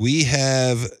we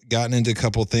have gotten into a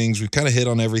couple things. We've kind of hit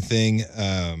on everything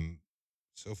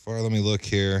so far. Let me look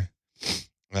here.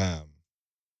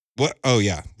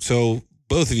 So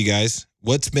both of you guys,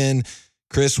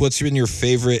 Chris, what's been your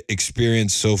favorite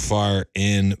experience so far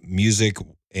in music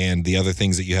and the other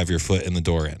things that you have your foot in the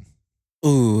door in?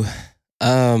 Ooh,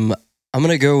 I'm going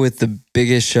to go with the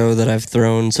biggest show that I've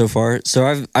thrown so far.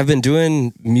 So I've been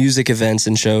doing music events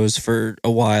and shows for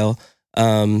a while.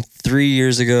 3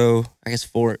 years ago, I guess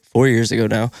 4 years ago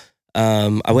now,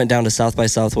 I went down to South by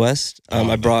Southwest.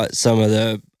 I brought some of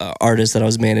the artists that I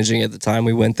was managing at the time.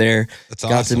 We went there. That's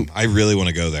awesome. I really want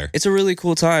to go there. It's a really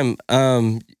cool time.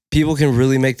 People can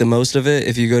really make the most of it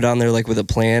if you go down there with a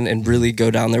plan and really go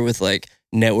down there with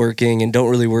networking and don't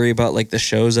really worry about the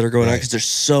shows that are going on because there's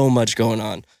so much going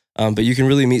on. But you can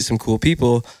really meet some cool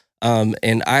people.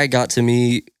 And I got to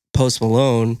meet Post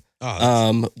Malone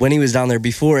when he was down there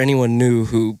before anyone knew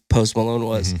who Post Malone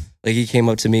was. Mm-hmm. He came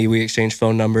up to me. We exchanged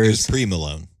phone numbers. It was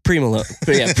pre-Malone. Pre-Malone.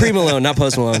 Yeah, pre-Malone, not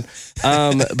Post Malone.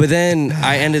 But then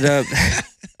I ended up... That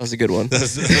was a good one. That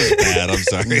was bad. I'm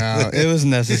sorry. No, it was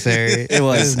necessary. It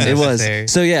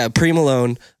was. So yeah,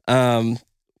 pre-Malone.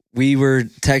 We were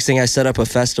texting. I set up a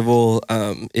festival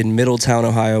in Middletown,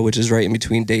 Ohio, which is right in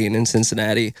between Dayton and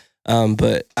Cincinnati.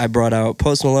 But I brought out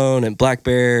Post Malone and Black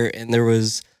Bear, and there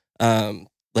was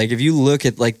if you look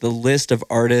at the list of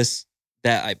artists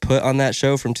that I put on that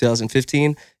show from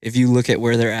 2015, if you look at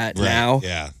where they're at now,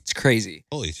 it's crazy.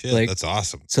 Holy shit, that's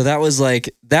awesome. So that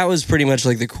was pretty much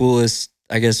the coolest,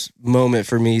 I guess, moment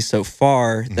for me so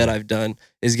far that I've done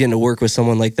is getting to work with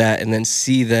someone like that and then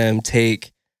see them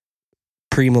take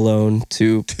pre-Malone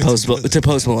to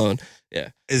Post Malone.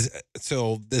 Yeah.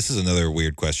 So this is another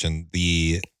weird question.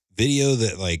 The video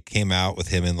that like came out with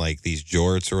him in like these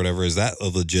jorts or whatever, is that a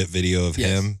legit video of Yes.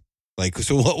 him? Like,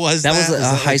 so what was that? That was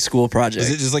a high school project.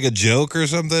 Was it just like a joke or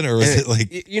something, or was it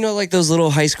like you know, like those little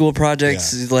high school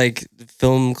projects, like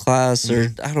film class, or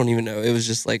Mhm. I don't even know. It was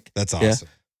just like that's yeah, awesome?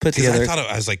 put Because together.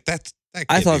 I was like, that I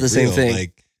can't thought be the same real. thing.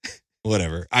 Like,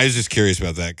 whatever. I was just curious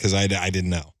about that because I didn't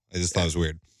know. I just thought it was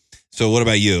weird. So what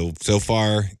about you so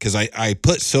far? Because I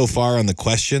put so far on the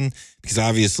question because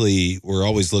obviously we're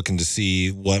always looking to see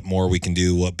what more we can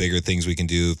do, what bigger things we can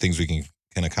do, things we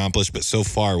can accomplish. But so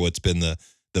far, what's been the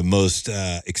most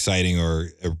exciting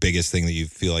or biggest thing that you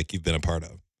feel like you've been a part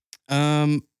of?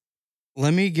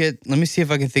 Let me see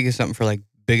if I can think of something for like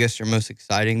biggest or most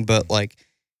exciting, but like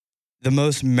the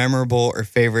most memorable or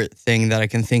favorite thing that I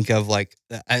can think of, like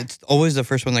it's always the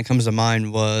first one that comes to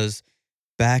mind, was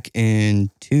back in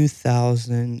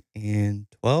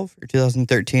 2012 or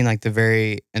 2013, like the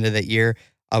very end of that year.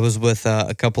 I was with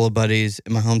a couple of buddies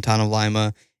in my hometown of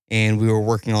Lima, and we were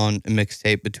working on a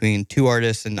mixtape between two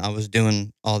artists, and I was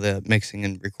doing all the mixing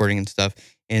and recording and stuff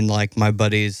in like my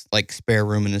buddy's like spare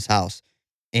room in his house.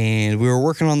 And we were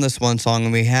working on this one song,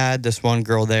 and we had this one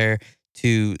girl there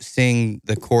to sing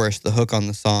the chorus, the hook on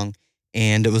the song.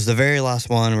 And it was the very last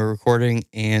one we were recording,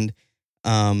 and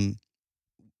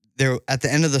there at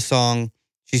the end of the song,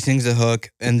 she sings the hook,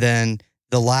 and then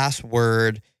the last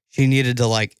word, she needed to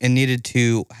like, it needed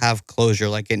to have closure,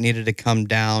 like it needed to come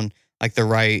down like the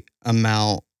right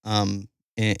amount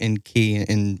in key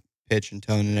and pitch and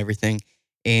tone and everything.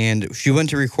 And she went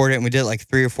to record it, and we did it like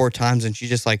 3 or 4 times, and she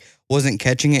just like wasn't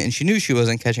catching it, and she knew she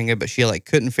wasn't catching it, but she like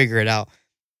couldn't figure it out.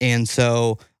 And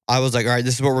so I was like, all right,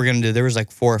 this is what we're gonna do. There was like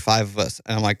 4 or 5 of us,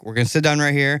 and I'm like, we're gonna sit down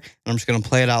right here, and I'm just gonna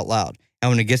play it out loud. And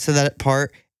when it gets to that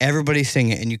part, everybody sing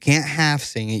it, and you can't half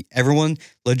sing it. Everyone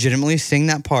legitimately sing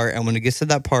that part, and when it gets to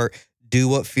that part, do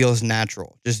what feels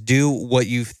natural. Just do what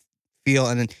you feel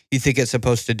and then you think it's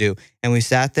supposed to do. And we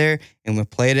sat there and we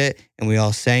played it, and we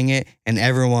all sang it, and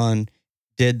everyone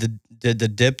did the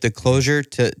dip, the closure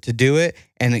to do it,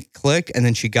 and it clicked, and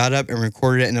then she got up and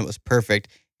recorded it, and it was perfect.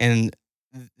 And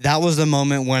that was the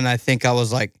moment when I think I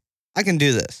was like, I can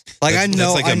do this. Like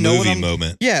That's like a movie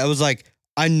moment. Yeah, it was like,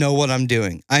 I know what I'm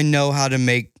doing. I know how to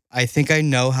make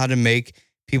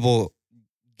people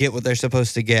get what they're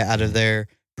supposed to get out of their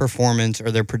performance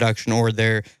or their production or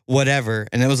their whatever.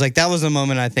 And it was like, that was the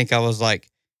moment I think I was like,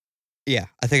 yeah,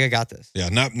 I think I got this. Yeah,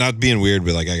 not being weird,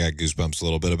 but like I got goosebumps a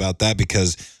little bit about that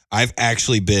because I've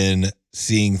actually been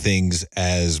seeing things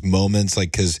as moments,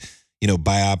 like because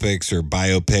biopics or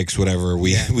biopics, whatever.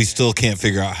 We still can't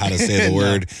figure out how to say the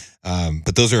word,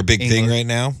 but those are a big thing right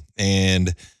now,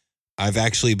 and I've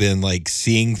actually been like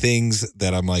seeing things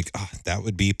that I'm like, oh, that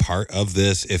would be part of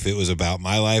this if it was about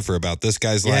my life or about this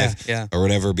guy's life or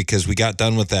whatever. Because we got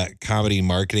done with that comedy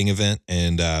marketing event,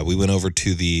 and we went over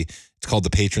to it's called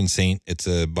the Patron Saint. It's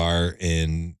a bar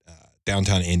in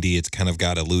downtown Indy. It's kind of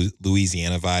got a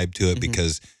Louisiana vibe to it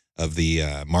because of the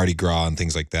Mardi Gras and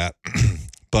things like that.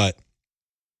 But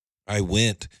I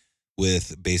went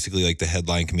with basically like the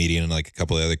headline comedian and like a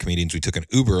couple of other comedians. We took an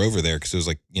Uber over there because it was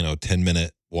like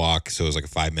 10-minute walk, so it was like a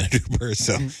 5-minute Uber.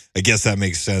 So I guess that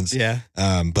makes sense. Yeah.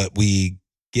 But we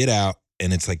get out,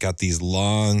 and it's like got these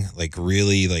long, like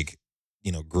really like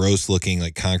gross looking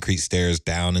like concrete stairs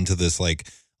down into this like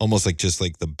almost like just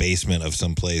like the basement of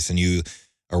some place, and you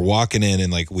are walking in,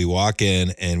 and like we walk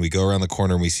in and we go around the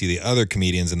corner and we see the other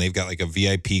comedians, and they've got like a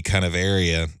VIP kind of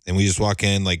area, and we just walk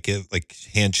in, like give like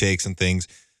handshakes and things.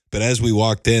 But as we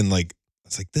walked in, like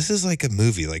it's like, this is like a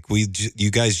movie. Like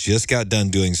you guys just got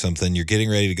done doing something. You're getting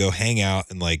ready to go hang out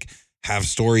and like have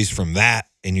stories from that.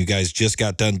 And you guys just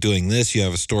got done doing this. You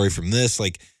have a story from this.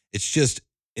 Like, it's just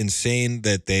insane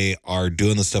that they are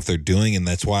doing the stuff they're doing. And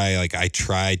that's why like I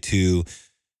try to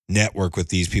network with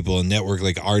these people and network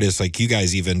like artists like you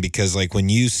guys even, because like when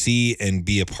you see and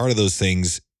be a part of those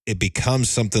things, it becomes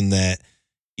something that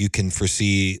you can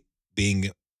foresee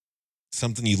being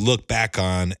something you look back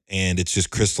on, and it's just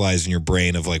crystallized in your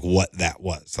brain of like what that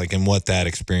was like and what that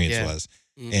experience was.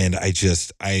 And I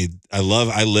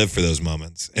live for those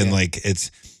moments. And like, it's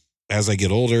as I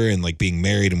get older and like being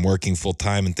married and working full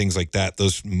time and things like that,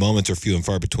 those moments are few and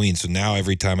far between. So now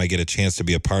every time I get a chance to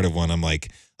be a part of one, I'm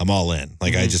like, I'm all in.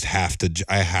 Like I just have to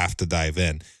dive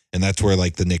in. And that's where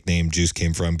like the nickname Juice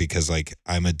came from, because like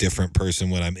I'm a different person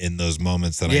when I'm in those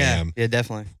moments than I am. Yeah,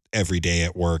 definitely. Every day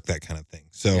at work, that kind of thing.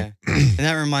 So, and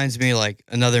that reminds me like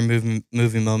another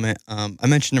movie moment. I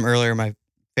mentioned him earlier. My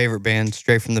favorite band,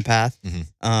 Straight from the Path.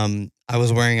 I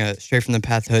was wearing a Straight from the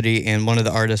Path hoodie, and one of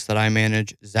the artists that I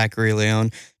manage, Zachary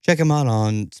Leone. Check him out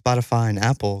on Spotify and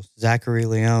Apple. Zachary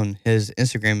Leone. His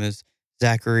Instagram is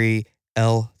Zachary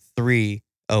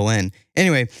L3ON.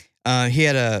 Anyway, He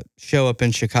had a show up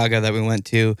in Chicago that we went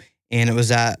to, and it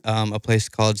was at a place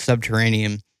called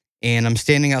Subterranean. And I'm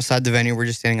standing outside the venue. We're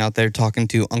just standing out there talking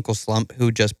to Uncle Slump,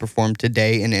 who just performed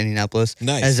today in Indianapolis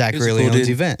Nice. at Zachary He's a cool Leone's dude.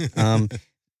 event.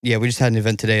 Yeah, we just had an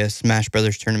event today, a Smash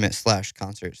Brothers tournament /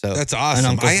 concert. So That's awesome.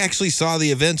 Uncle- I actually saw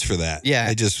the events for that. Yeah.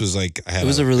 I just was like, It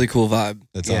was a really cool vibe.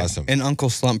 That's yeah. awesome. And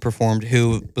Uncle Slump performed,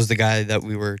 who was the guy that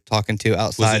we were talking to Was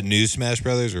outside. it new Smash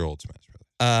Brothers or old Smash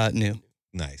Brothers? New.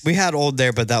 Nice. We had old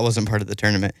there, but that wasn't part of the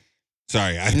tournament.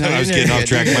 Sorry, I No, was you're getting good. off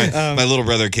track. You're good. My little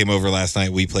brother came over last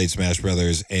night. We played Smash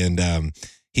Brothers, and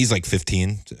he's like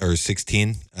 15 or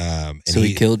 16. And So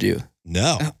he killed you.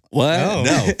 No, What? No.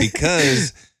 no,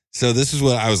 because so this is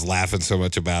what I was laughing so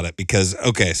much about it because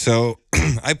okay, so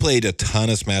I played a ton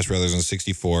of Smash Brothers on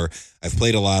 64. I've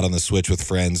played a lot on the Switch with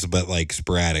friends, but like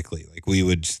sporadically. Like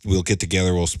we'll get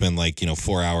together, we'll spend like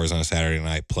 4 hours on a Saturday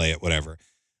night, play it, whatever.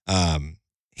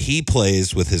 He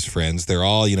plays with his friends. They're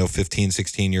all 15,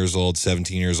 16 years old,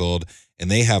 17 years old,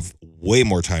 and they have way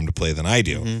more time to play than I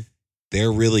do. Mhm.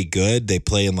 They're really good. They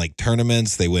play in like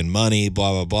tournaments. They win money,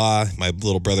 blah, blah, blah. My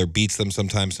little brother beats them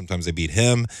sometimes. Sometimes they beat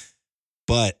him.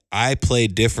 But I play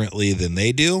differently than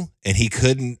they do, and he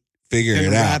couldn't figure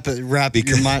it out. Wrap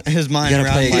Because- his You mind gotta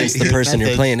around play like, against the person you're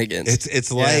methods. playing against.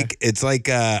 It's like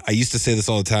I used to say this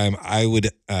all the time. I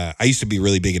used to be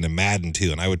really big into Madden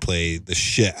too, and I would play the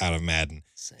shit out of Madden.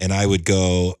 And I would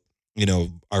go,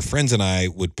 our friends and I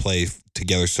would play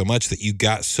together so much that you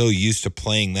got so used to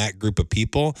playing that group of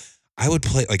people. I would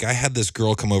play, like I had this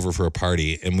girl come over for a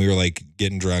party and we were like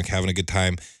getting drunk, having a good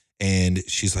time. And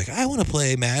she's like, I want to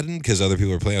play Madden because other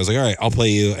people are playing. I was like, all right, I'll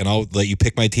play you and I'll let you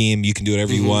pick my team. You can do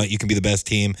whatever you want. You can be the best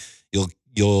team. You'll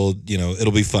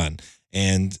it'll be fun.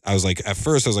 And I was like, at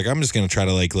first I was like, I'm just going to try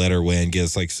to like let her win, get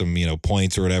us like some,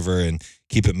 points or whatever and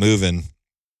keep it moving.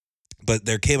 But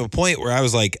there came a point where I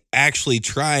was like actually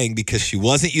trying because she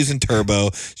wasn't using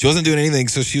turbo. She wasn't doing anything.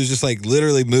 So she was just like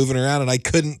literally moving around and I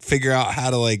couldn't figure out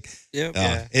how to like, Yep.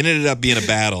 Yeah. it ended up being a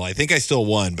battle. I think I still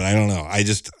won, but I don't know.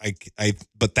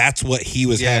 But that's what he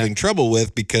was Yeah. having trouble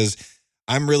with because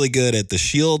I'm really good at the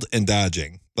shield and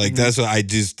dodging. Like that's what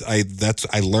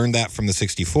I learned that from the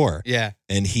 64. Yeah.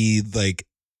 And he like,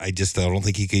 I don't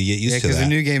think he could get used to Because that. the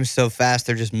new game's so fast,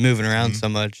 they're just moving around Mhm. so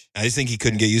much. I just think he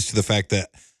couldn't get used to the fact that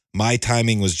my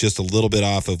timing was just a little bit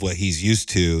off of what he's used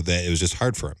to, that it was just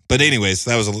hard for him. But anyways,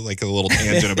 that was like a little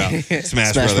tangent about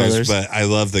Smash Brothers, but I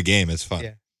love the game. It's fun.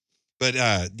 Yeah. But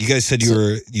you guys said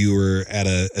you were at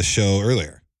a show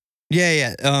earlier.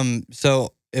 Yeah.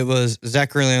 So it was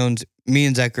me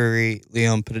and Zachary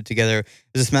Leone put it together. It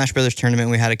was a Smash Brothers tournament.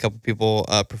 We had a couple people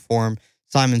perform.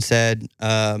 Simon Said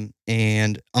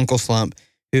and Uncle Slump,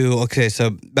 so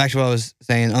back to what I was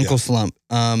saying, Uncle Slump.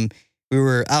 We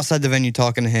were outside the venue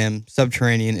talking to him,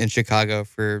 Subterranean in Chicago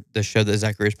for the show that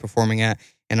Zachary is performing at.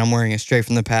 And I'm wearing a Straight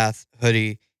from the Path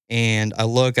hoodie. And I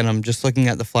look and I'm just looking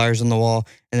at the flyers on the wall.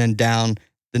 And then down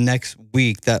the next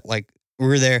week that we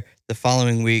were there, the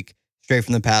following week, Straight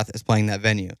from the Path is playing that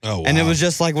venue. Oh, wow. And it was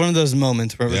just like one of those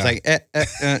moments where it was Yeah. like,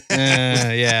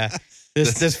 yeah,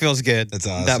 this feels good. That's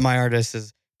awesome. That my artist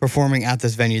is performing at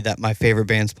this venue that my favorite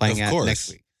band's playing Of at course.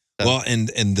 next week. So, Well, and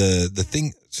the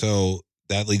thing, so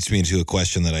that leads me into a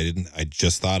question that I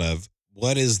just thought of.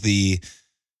 What is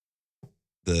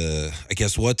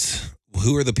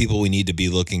who are the people we need to be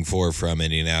looking for from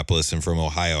Indianapolis and from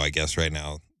Ohio, I guess, right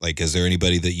now? Like, is there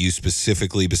anybody that you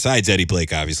specifically, besides Eddie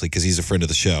Blake, obviously, because he's a friend of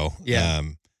the show? Yeah.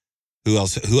 Who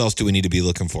else do we need to be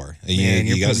looking for? man,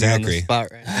 you you're got putting me on the Zachary. spot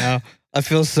right now. I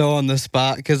feel so on the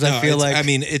spot because I feel like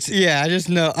it's yeah,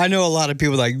 I know a lot of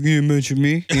people like you mentioned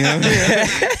me,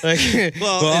 like,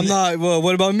 Well, I'm not. Well,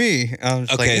 what about me? I'm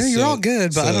just Okay, like, you're so- all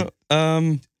good, but I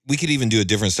don't. we could even do a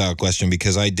different style question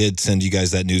because I did send you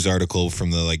guys that news article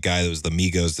from the guy that was the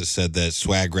Migos that said that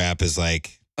swag rap is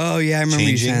like. Oh yeah, I remember you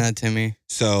changing. saying that to me.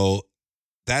 So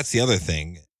that's the other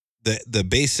thing. The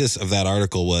basis of that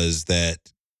article was that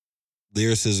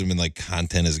lyricism and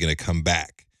content is going to come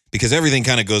back because everything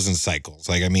kind of goes in cycles.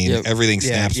 Yep. Everything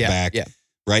snaps back. Yeah.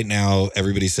 Right now,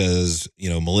 everybody says,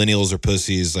 millennials are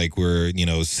pussies, we're,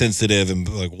 sensitive and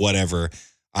whatever.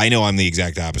 I know I'm the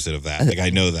exact opposite of that. I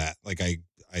know that.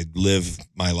 I live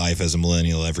my life as a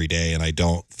millennial every day and I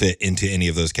don't fit into any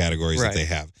of those categories that Right. they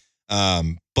have.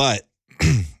 But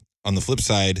on the flip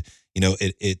side,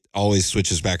 it always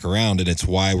switches back around and it's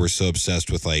why we're so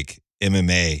obsessed with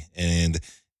MMA and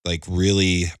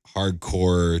really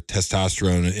hardcore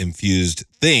testosterone infused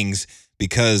things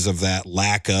because of that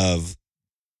lack of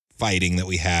fighting that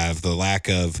we have, the lack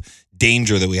of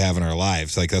danger that we have in our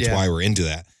lives. That's Yeah. why we're into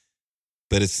that.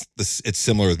 But it's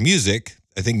similar with music.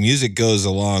 I think music goes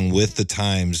along with the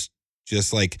times,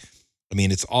 just like I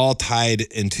mean, it's all tied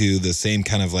into the same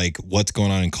kind of like what's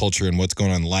going on in culture and what's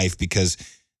going on in life, because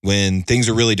when things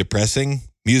are really depressing,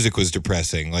 music was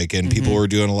depressing. Like, and people were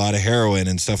doing a lot of heroin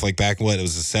and stuff like back in it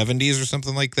was the 70s or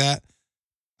something like that.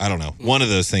 I don't know. One of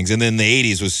those things. And then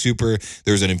the 80s was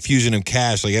there was an infusion of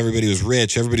cash. Like everybody was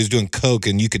rich. Everybody was doing coke.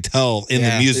 And you could tell in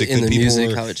the music that people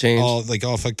were how it changed.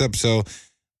 all fucked up. So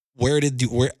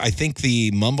I think the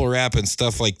mumble rap and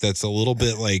stuff like that's a little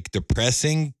bit like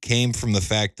depressing came from the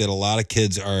fact that a lot of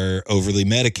kids are overly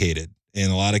medicated.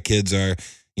 And a lot of kids are,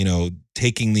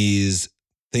 taking these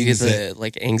things you get the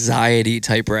like anxiety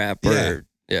type rap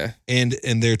Yeah. And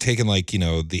they're taking like,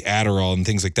 the Adderall and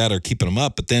things like that are keeping them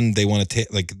up, but then they want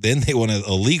to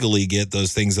illegally get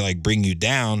those things that like bring you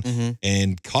down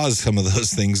and cause some of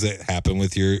those things that happen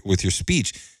with your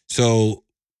speech. So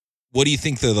what do you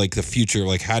think the future,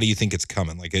 like, how do you think it's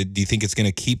coming? Like, do you think it's going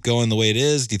to keep going the way it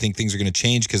is? Do you think things are going to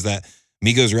change? Because that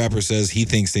Migos rapper says he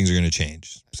thinks things are going to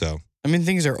change. So, I mean,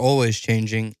 things are always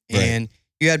changing. Right. And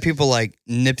you had people like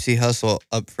Nipsey Hussle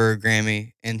up for a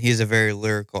Grammy, and he's a very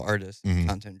lyrical artist,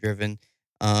 content driven.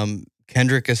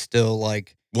 Kendrick is still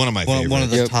like one of my favorites. One of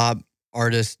the top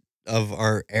artists of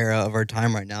our era, of our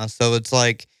time right now. So it's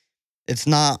like,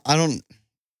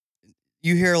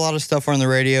 you hear a lot of stuff on the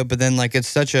radio, but then like it's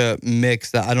such a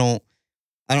mix that I don't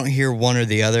hear one or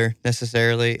the other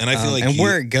necessarily. And I feel like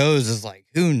where it goes is like,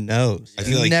 who knows? I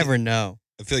feel you like never know.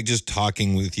 I feel like just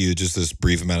talking with you just this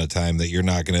brief amount of time that you're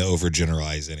not going to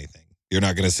overgeneralize anything. You're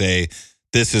not going to say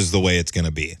this is the way it's going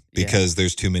to be because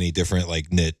there's too many different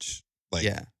like niche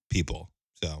people.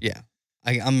 So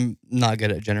I'm not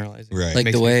good at generalizing. Right.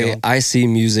 Like the way I see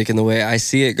music and the way I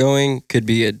see it going could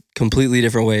be a completely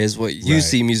different way as what you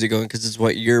see music going, because it's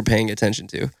what you're paying attention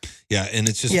to. Yeah, and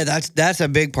it's just that's a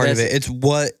big part of it. It's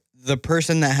what the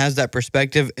person that has that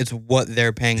perspective, it's what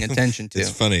they're paying attention to.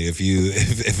 It's funny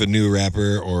if a new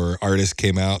rapper or artist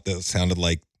came out that sounded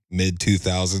like mid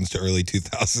 2000s to early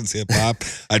 2000s hip hop,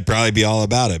 I'd probably be all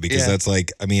about it, because that's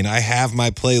like, I mean, I have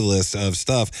my playlist of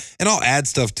stuff and I'll add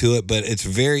stuff to it, but it's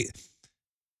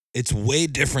way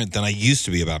different than I used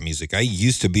to be about music. I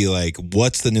used to be like,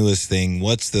 what's the newest thing?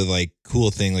 What's the like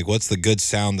cool thing? Like, what's the good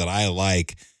sound that I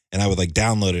like? And I would like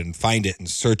download it and find it and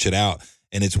search it out.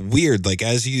 And it's weird. Like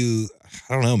I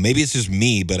don't know, maybe it's just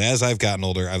me, but as I've gotten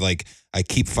older, I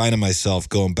keep finding myself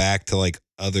going back to like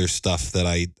other stuff that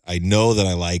I know that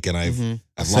I like, and I've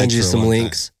send you some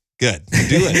links. Good. Do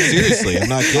it. Seriously. I'm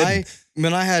not kidding.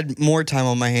 When I had more time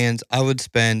on my hands, I would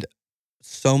spend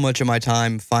so much of my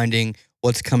time finding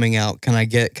what's coming out. Can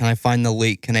I find the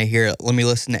leak? Can I hear it? Let me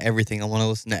listen to everything. I want to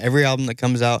listen to every album that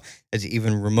comes out that's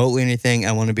even remotely anything.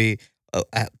 I want to be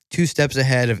at 2 steps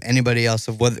ahead of anybody else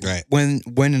of what when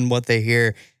and what they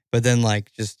hear. But then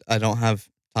like I don't have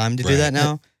time to do that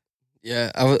now.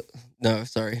 Yeah, no,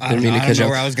 sorry. I don't know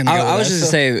where I was going to go. I was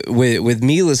just going to say, with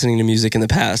me listening to music in the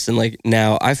past and like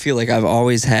now, I feel like I've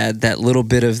always had that little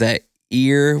bit of that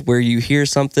ear where you hear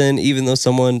something, even though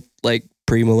someone like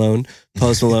Malone,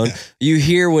 Post Malone, you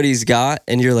hear what he's got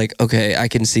and you're like, okay, I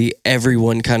can see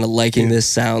everyone kind of liking this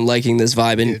sound, liking this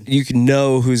vibe, and you can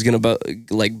know who's going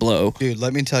to blow. Dude,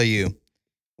 let me tell you,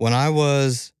 when I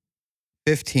was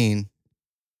 15,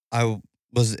 I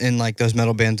was in like those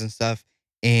metal bands and stuff.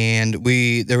 And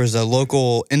there was a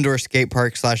local indoor skate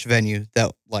park / venue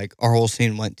that like our whole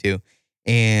scene went to.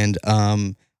 And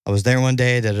I was there one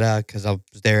day, because I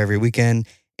was there every weekend.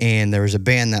 And there was a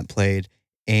band that played,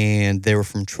 and they were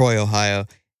from Troy, Ohio.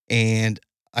 And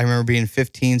I remember being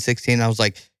 15, 16. I was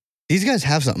like, these guys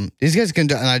have something. These guys can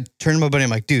do. And I turned to my buddy.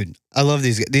 I'm like, dude, I love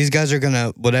these guys. These guys are going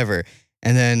to whatever.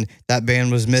 And then that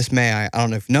band was Miss May I. I don't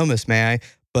know if you know Miss May I,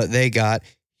 but they got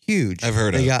huge. I've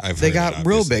heard they got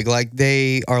real big. Like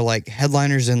they are like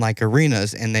headliners in like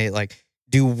arenas, and they like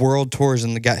do world tours,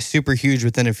 and they got super huge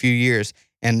within a few years.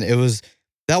 And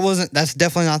that's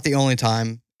definitely not the only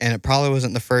time, and it probably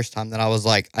wasn't the first time that I was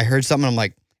like, I heard something, I'm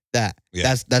like, that's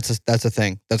a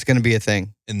thing. That's going to be a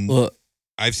thing. And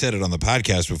I've said it on the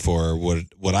podcast before.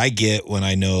 What I get when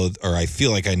I know, or I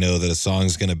feel like I know that a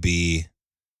song's going to be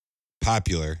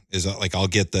popular is like, I'll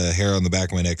get the hair on the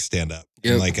back of my neck stand up.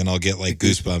 Yep. And I'll get like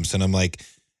goosebumps, and I'm like,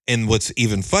 and what's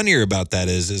even funnier about that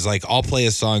is like, I'll play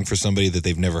a song for somebody that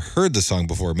they've never heard the song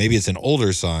before. Maybe it's an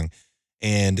older song,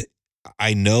 and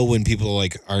I know when people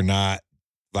like are not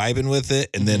vibing with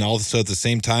it, and then also at the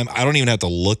same time, I don't even have to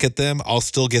look at them. I'll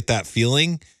still get that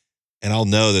feeling, and I'll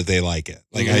know that they like it.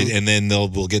 Like and then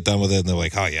we'll get done with it, and they're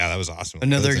like, oh yeah, that was awesome.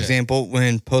 Another example,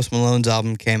 when Post Malone's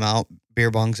album came out,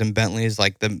 Beer Bongs and Bentleys,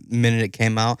 like the minute it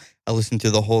came out, I listened to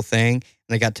the whole thing,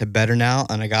 and I got to Better Now,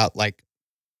 and I got like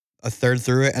a third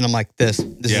through it, and I'm like, this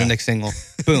is the next single.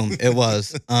 Boom, it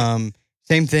was. Same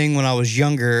Same thing when I was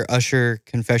younger, Usher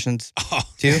Confessions Oh,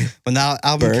 too. When that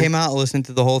album Burn. came out, I listened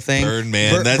to the whole thing. Burn,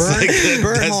 man. That's Burn- like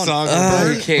Burn, that hold song. on. Oh,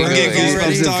 Burn. okay, I'm getting go. goosebumps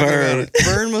Already- talking about it.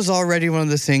 Burn was already one of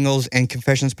the singles, and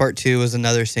Confessions Part 2 was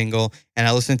another single. And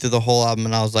I listened to the whole album,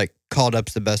 and I was like, Called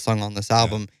Up's the best song on this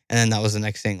album. And then that was the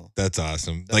next single. That's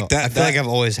awesome. So Like that. I feel like that, I've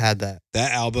always had that.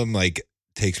 that album like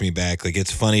takes me back. Like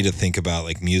it's funny to think about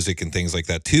like music and things like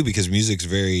that too, because music's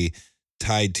very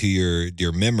tied to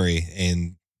your memory.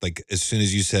 And like as soon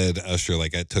as you said Usher,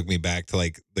 like it took me back to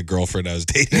like the girlfriend I was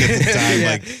dating at the time.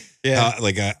 Yeah.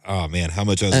 Like oh man, how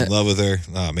much I was in love with her.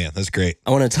 Oh man, that's great.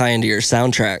 I want to tie into your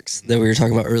soundtracks that we were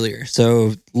talking about earlier.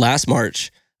 So last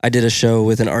March, I did a show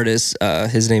with an artist.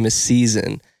 His name is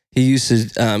Season. He used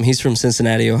to. He's from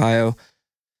Cincinnati, Ohio.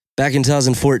 Back in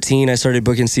 2014, I started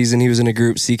booking Season. He was in a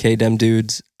group, CK Dem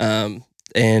Dudes,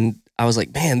 and I was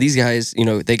like, man, these guys,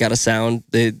 they got a sound.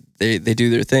 They do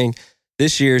their thing.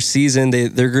 This year, Season,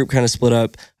 their group kind of split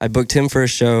up. I booked him for a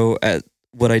show at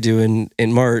what I do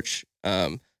in March.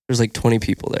 There's like 20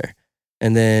 people there.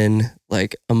 And then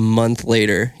like a month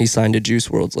later, he signed to Juice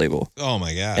WRLD's label. Oh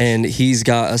my gosh. And he's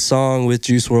got a song with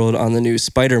Juice WRLD on the new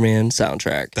Spider-Man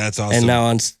soundtrack. That's awesome. And now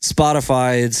on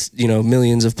Spotify, it's,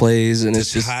 millions of plays. And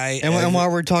it's just, And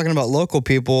while we're talking about local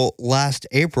people, last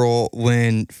April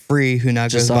when Free, who now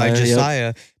goes by Josiah,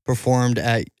 Josiah, performed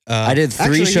at I did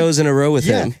three actually, shows in a row with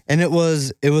him. And it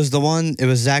was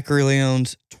Zachary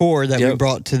Leone's tour that we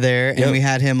brought to there, and we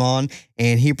had him on,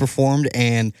 and he performed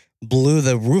and blew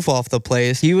the roof off the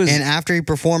place. And after he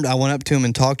performed, I went up to him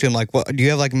and talked to him like, "What do you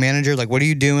have like a manager? Like, what are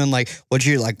you doing? Like, what's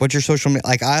your social media?"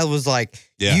 Like, I was like,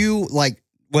 "You like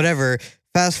whatever."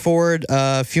 Fast forward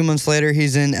a few months later,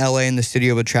 he's in LA in the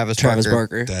studio with Travis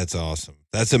Barker. That's awesome.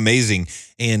 That's amazing.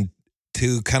 And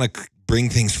to kind of bring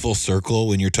things full circle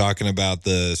when you're talking about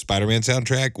the Spider-Man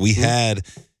soundtrack, we had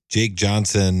Jake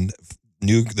Johnson,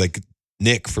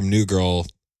 Nick from New Girl,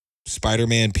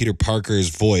 Spider-Man Peter Parker's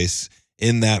voice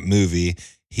in that movie.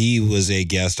 He was a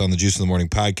guest on the Juice in the Morning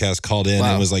podcast, called in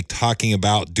and was like talking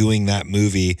about doing that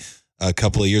movie a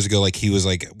couple of years ago. Like he was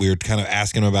like, we were kind of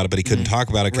asking him about it, but he couldn't talk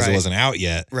about it because it wasn't out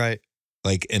yet. Right.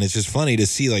 Like, and it's just funny to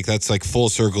see like, that's like full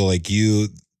circle. Like you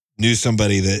knew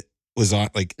somebody that was on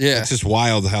it's just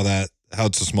wild how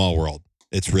it's a small world.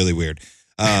 It's really weird.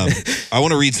 I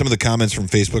want to read some of the comments from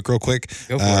Facebook real quick.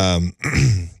 Go for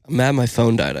it. I'm mad my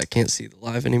phone died. I can't see the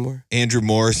live anymore. Andrew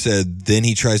Moore said, then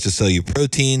he tries to sell you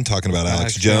protein, talking about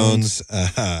Alex Jones.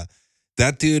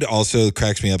 That dude also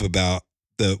cracks me up about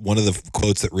one of the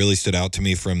quotes that really stood out to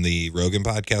me from the Rogan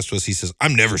podcast was he says,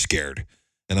 "I'm never scared."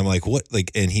 And I'm like, what?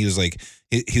 Like, and he was like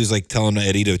telling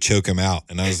Eddie to choke him out.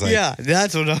 And I was like, yeah,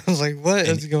 that's what I was like, what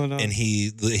is going on? And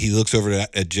he looks over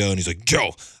at Joe and he's like,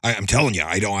 "Joe, I'm telling you,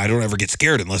 I don't ever get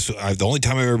scared unless the only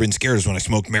time I've ever been scared is when I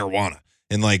smoke marijuana."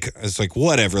 And like, it's like,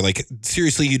 whatever. Like,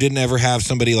 seriously, you didn't ever have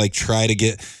somebody like try to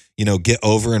get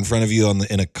over in front of you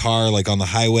in a car, like on the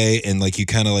highway. And like, you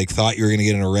kind of like thought you were going to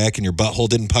get in a wreck and your butthole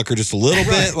didn't pucker just a little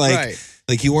bit.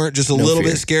 Like you weren't just a little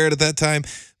bit scared at that time.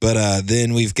 But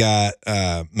then we've got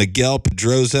Miguel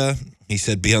Pedroza. He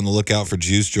said, "Be on the lookout for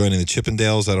Juice joining the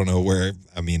Chippendales." I don't know where.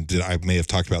 I mean, I may have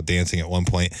talked about dancing at one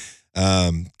point.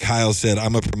 Kyle said,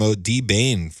 "I'm going to promote D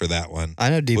Bane for that one." I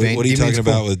know D Bane. What are you talking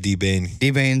about with D Bane?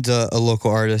 D Bane's a local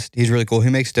artist. He's really cool. He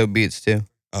makes dope beats too.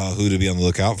 Who to be on the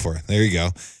lookout for. There you go.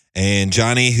 And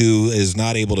Johnny, who is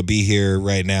not able to be here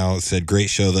right now, said, "Great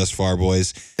show thus far,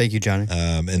 boys." Thank you, Johnny.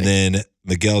 Then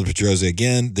Miguel Pedroza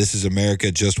again. "This Is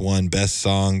America just won best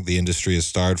song. The industry is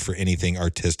starved for anything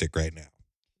artistic right now."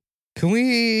 Can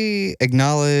we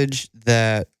acknowledge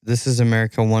that This Is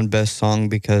America won best song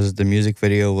because the music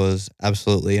video was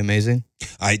absolutely amazing?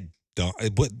 I don't.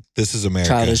 What? This Is America.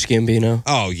 Childish Gambino.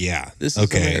 Oh yeah. This is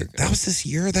America. That was this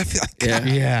year. That feel like,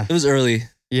 Yeah. It was early.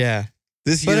 Yeah.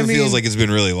 This year feels like it's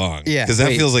been really long. Yeah. Because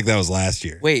that feels like that was last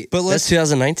year. Wait, but that's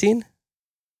 2019?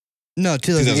 No,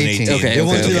 2018. It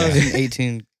won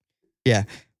 2018. Yeah.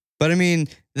 But I mean,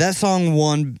 that song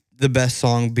won the best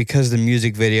song because of the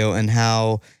music video and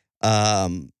how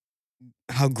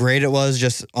great it was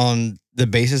just on the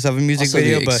basis of a music Also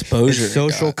video, the but exposure it's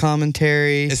social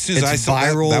commentary. As soon as I saw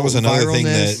that was another thing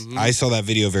that I saw that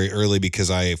video very early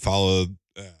because I followed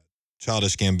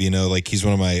Childish Gambino. Like he's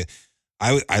one of my,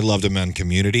 I loved him on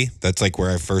Community. That's like where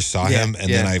I first saw him.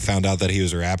 And then I found out that he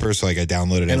was a rapper. So like I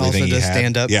downloaded everything he had.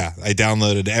 Stand up. Yeah. I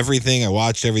downloaded everything. I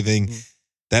watched everything. Mm-hmm.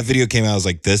 That video came out. I was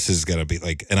like, this is going to be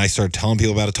like, and I started telling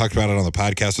people about it, talked about it on the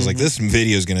podcast. I was like, this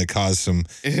video is going to cause some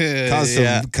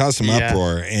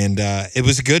uproar. And it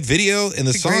was a good video and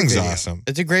the song's awesome.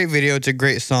 It's a great video. It's a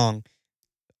great song.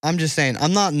 I'm just saying,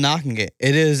 I'm not knocking it.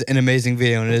 It is an amazing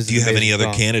video. And it is. Do you have any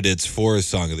other candidates for a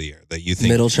song of the year that you think?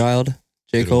 Middle Child,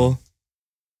 J. Cole.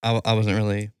 I wasn't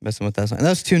really messing with that song.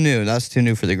 That's too new. That's too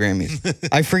new for the Grammys.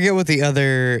 I forget what the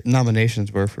other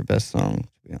nominations were for best song,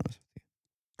 to be honest.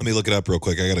 Let me look it up real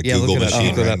quick. I got a Yeah, Google look it up. machine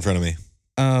Look it right up. in front of me.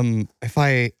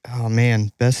 Oh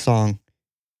man, best song.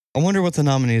 I wonder what the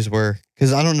nominees were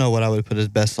because I don't know what I would put as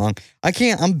best song.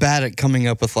 I'm bad at coming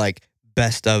up with like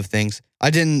best of things.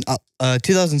 I didn't.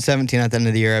 2017 at the end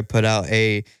of the year, I put out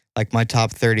my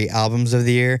top 30 albums of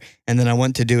the year, and then I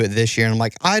went to do it this year, and I'm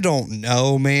like, I don't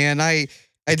know, man.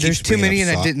 There's too many,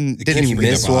 and I didn't you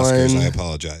miss Oscars. one? I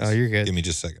apologize. Oh, you're good. Give me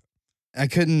just a second. I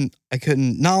couldn't.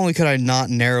 Not only could I not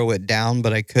narrow it down,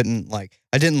 but I couldn't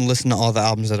I didn't listen to all the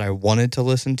albums that I wanted to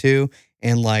listen to.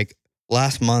 And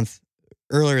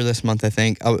earlier this month, I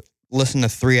think I listened to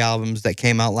 3 albums that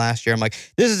came out last year. I'm like,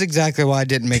 this is exactly why I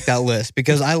didn't make that list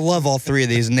because I love all 3 of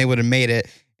these, and they would have made it,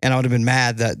 and I would have been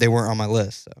mad that they weren't on my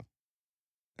list. So,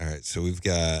 All right, so we've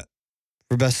got.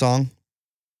 for best song,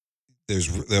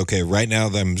 Right now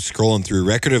I'm scrolling through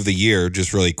record of the year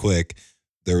just really quick.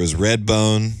 There was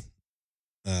Redbone,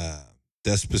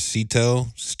 Despacito,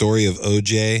 Story of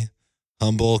OJ,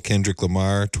 Humble, Kendrick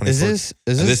Lamar. 24. this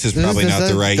is probably not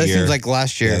the right that year. seems like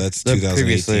last year. Yeah, that's the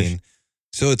previous year. 2018.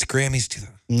 So it's Grammys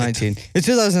 19. It's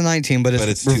 2019, but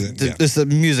it's the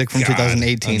music from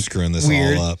 2018. I'm screwing this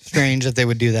Weird, all up. strange that they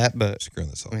would do that, but Screwing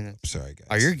this all I mean, up. Sorry, guys.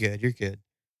 oh, you're good. You're good.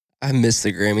 I missed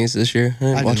the Grammys this year. I I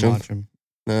didn't watch didn't them. watch them.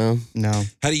 No. No.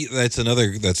 How do you? That's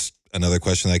another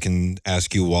question I can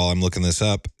ask you while I'm looking this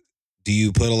up. Do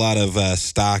you put a lot of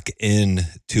stock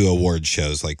into award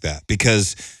shows like that?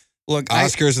 Because Look,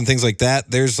 Oscars and things like that,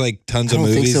 there's like tons I of don't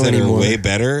think movies so that anymore. are way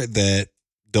better that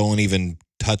don't even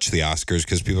touch the Oscars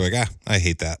because people are like, I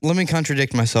hate that. let me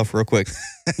contradict myself real quick.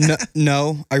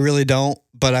 No, I really don't.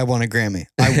 But I want a Grammy.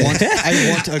 I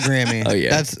want a Grammy. Oh,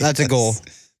 yeah. That's a goal.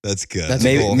 That's good. That's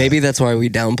Maybe maybe that's why we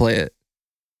downplay it.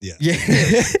 Yeah,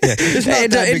 it's not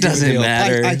It that big of a doesn't deal.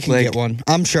 matter. I can get one.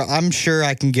 I'm sure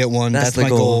I can get one. That's That's the my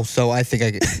goal. goal. So I think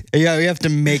I can. Yeah, you have to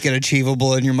make it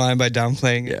achievable in your mind by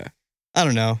downplaying it. Yeah. I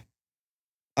don't know.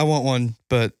 I want one,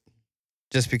 but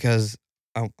just because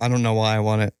I don't know why I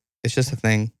want it. It's just a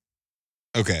thing.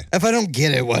 Okay. If I don't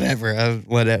get it, whatever.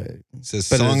 Whatever. It says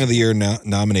But Song it's- of the Year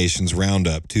nominations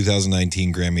roundup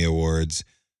 2019 Grammy Awards.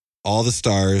 All the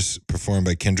Stars performed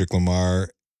by Kendrick Lamar.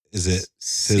 Is it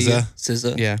SZA?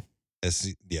 SZA. Yeah.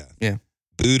 Yeah. Yeah.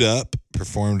 Boot Up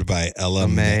performed by Ella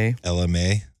May.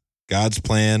 God's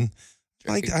Plan.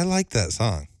 I like that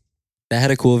song. That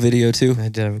had a cool video too. I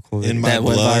did have a cool In video. My That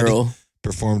went Blood. viral.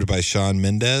 Performed by Shawn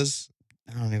Mendes.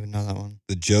 I don't even know that one.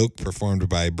 The Joke performed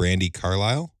by Brandy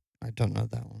Carlisle. I don't know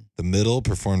that one. The Middle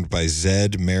performed by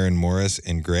Zed, Maren Morris,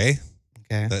 and Gray.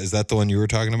 Okay. Is that the one you were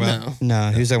talking about? No.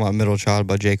 No, he was talking about Middle Child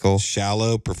by J. Cole.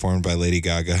 Shallow performed by Lady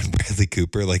Gaga and Bradley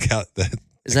Cooper. Like how that.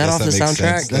 Is that I off guess the that makes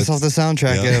soundtrack? sense. That's off the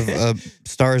soundtrack Yeah. of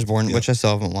Star is Born, Yeah. which I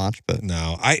still haven't watched, but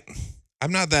No,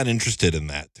 I'm not that interested in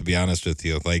that, to be honest with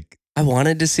you. Like I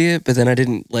wanted to see it, but then I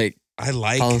didn't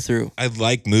follow through. I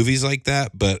like movies like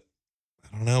that, but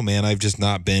I don't know, man. I've just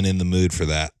not been in the mood for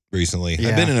that recently. Yeah,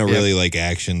 I've been in a yeah. really like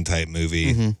action type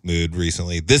movie Mhm. mood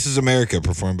recently. This Is America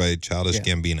performed by Childish Yeah.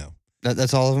 Gambino.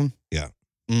 that's all of them? Yeah.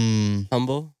 No,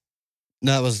 Humble?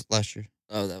 that was last year.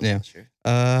 Oh, that was Yeah. last year.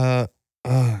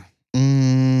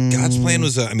 God's Plan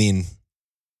was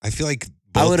I feel like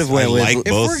I would've went with- like If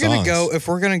both we're gonna songs. if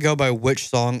we're gonna go by which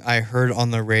song I heard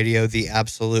on the radio the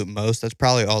absolute most, that's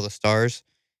probably All the Stars.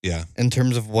 Yeah. In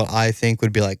terms of what I think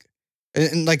would be like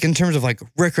in terms of like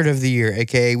record of the year,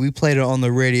 aka we played it on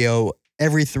the radio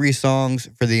every 3 songs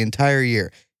for the entire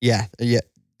year. Yeah,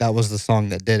 that was the song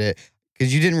that did it.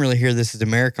 Because you didn't really hear This Is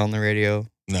America on the radio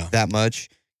No. that much.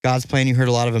 God's Plan, you heard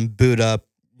a lot of them. Boot Up,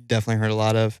 definitely heard a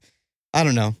lot of. I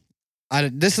don't know.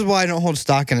 This is why I don't hold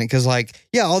stock in it because,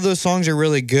 all those songs are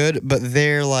really good, but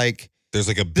they're like. There's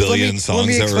like a Let me billion songs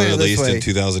that were explain it this released in way.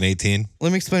 2018.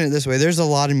 Let me explain it this way. There's a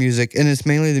lot of music, and it's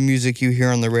mainly the music you hear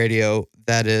on the radio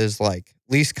that is like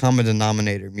least common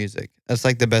denominator music. That's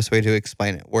like the best way to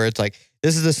explain it, where it's like,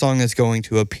 this is the song that's going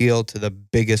to appeal to the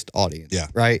biggest audience. Yeah.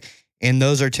 Right. And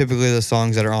those are typically the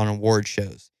songs that are on award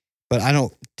shows. But I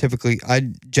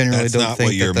generally That's don't not think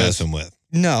what you're that those- messing with.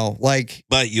 No, like,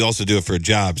 But you also do it for a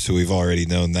job, so we've already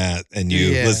known that. And you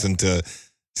Yeah. listen to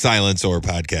Silence or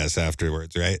podcasts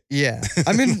afterwards, right? yeah.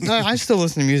 I mean, I still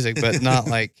listen to music, but not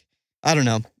like, I don't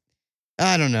know.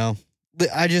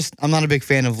 I'm not a big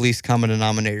fan of least common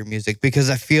denominator music because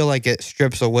I feel like it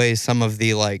strips away some of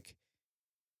the like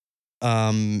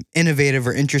innovative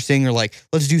or interesting or like,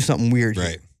 let's do something weird. here.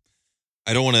 Right.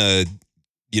 I don't want to,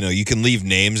 you can leave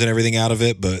names and everything out of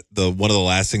it, but one of the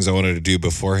last things I wanted to do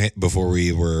before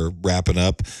we were wrapping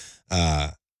up,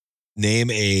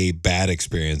 name a bad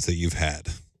experience that you've had.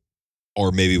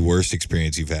 or maybe worst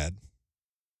experience you've had,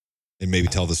 and maybe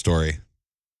tell the story.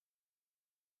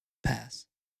 Pass.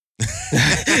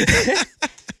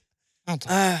 I'll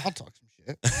talk some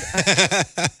shit.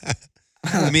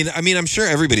 I mean, I'm sure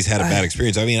everybody's had a bad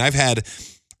experience. I mean, I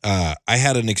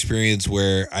had an experience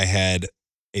where I had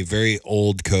a very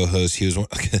old co-host. He was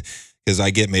because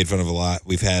I get made fun of a lot.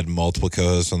 We've had multiple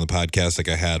co-hosts on the podcast. Like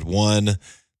I had one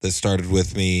that started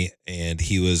with me, and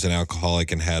he was an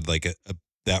alcoholic and had like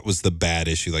that was the bad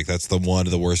issue. Like that's the one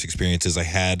of the worst experiences I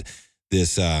had.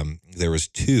 This there was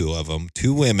two of them,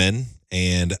 two women,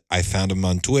 and I found them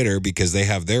on Twitter because they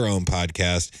have their own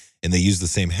podcast and they use the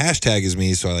same hashtag as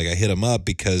me. So I hit them up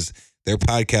because their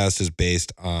podcast is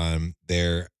based on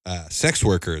their sex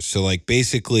workers. So like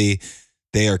basically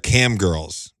they are cam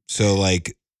girls. So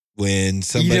like when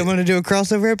somebody You didn't want to do a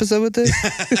crossover episode with this?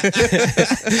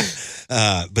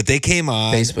 but they came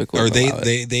on Facebook or wouldn't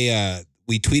they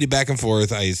we tweeted back and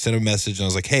forth. I sent a message and I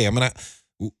was like, hey, I'm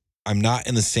not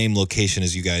in the same location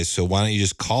as you guys. So why don't you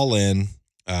just call in?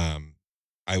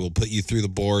 I will put you through the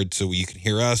board so you can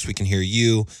hear us. We can hear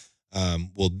you.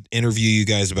 We'll interview you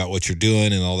guys about what you're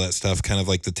doing and all that stuff, kind of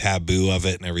like the taboo of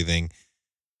it and everything.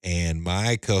 And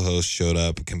my co-host showed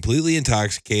up completely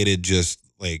intoxicated, just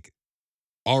like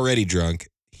already drunk.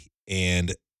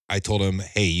 And I told him,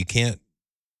 hey, you can't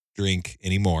drink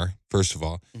anymore, first of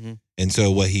all. Mm-hmm. And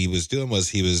so what he was doing was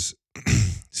he was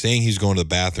saying he was going to the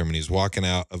bathroom, and he's walking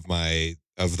out of the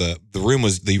room.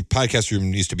 Was the podcast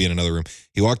room used to be in another room.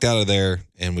 He walked out of there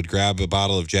and would grab a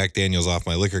bottle of Jack Daniels off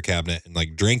my liquor cabinet and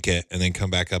like drink it and then come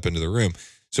back up into the room.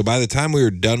 So by the time we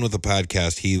were done with the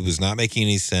podcast, he was not making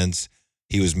any sense.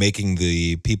 He was making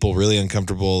the people really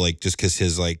uncomfortable, like just because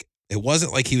his like, it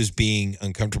wasn't like he was being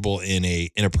uncomfortable in a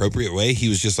inappropriate way. He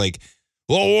was just like,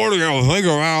 well, what do you think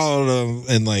about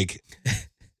and like,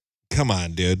 come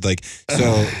on, dude. Like,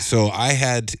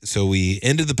 so we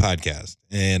ended the podcast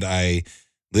and I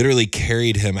literally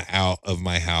carried him out of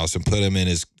my house and put him in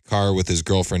his car with his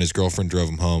girlfriend. His girlfriend drove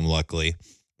him home, luckily.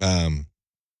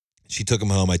 She took him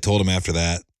home. I told him after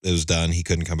that it was done. He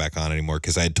couldn't come back on anymore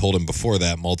because I had told him before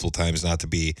that multiple times not to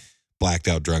be blacked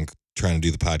out drunk trying to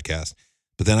do the podcast.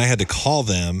 But then I had to call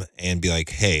them and be like,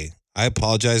 hey, I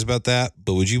apologize about that,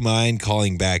 but would you mind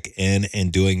calling back in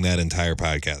and doing that entire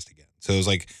podcast again? So it was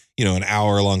like, an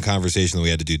hour-long conversation that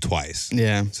we had to do twice.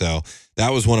 Yeah. So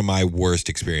that was one of my worst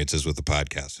experiences with the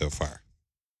podcast so far.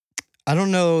 I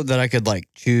don't know that I could like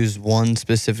choose one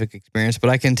specific experience, but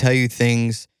I can tell you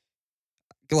things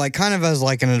like kind of as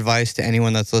like an advice to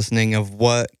anyone that's listening of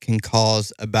what can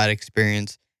cause a bad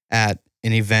experience at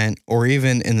an event or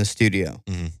even in the studio.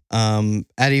 Mm-hmm.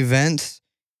 At events,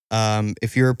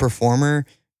 if you're a performer,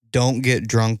 don't get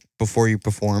drunk before you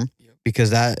perform.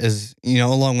 Because that is,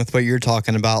 along with what you're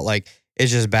talking about, like,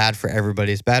 it's just bad for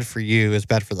everybody. It's bad for you. It's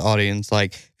bad for the audience.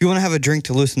 Like, if you want to have a drink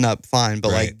to loosen up, fine.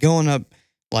 But, like, going up,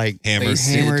 like,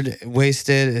 hammered,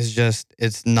 wasted is just,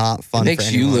 it's not fun. It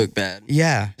makes you look bad.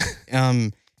 Yeah.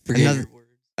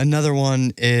 Another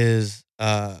one is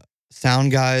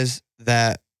sound guys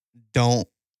that don't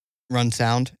run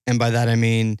sound. And by that, I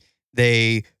mean,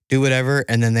 they do whatever,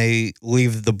 and then they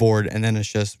leave the board, and then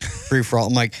it's just free for all.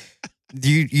 I'm like...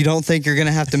 You don't think you're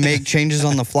gonna have to make changes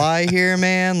on the fly here,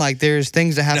 man? Like there's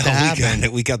things that have to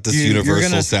happen. We got this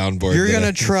universal soundboard. You're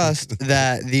gonna trust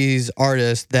that these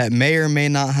artists that may or may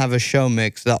not have a show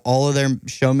mix, that all of their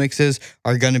show mixes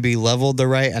are gonna be leveled the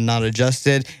right and not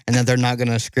adjusted, and that they're not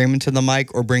gonna scream into the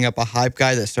mic or bring up a hype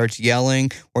guy that starts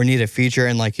yelling or need a feature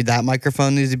and like that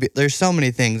microphone needs to be. There's so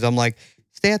many things. I'm like,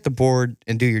 stay at the board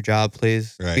and do your job,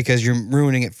 please, because you're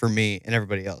ruining it for me and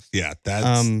everybody else. Yeah,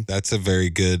 that's a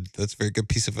very good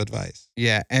piece of advice.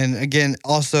 Yeah, and again,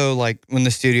 also like when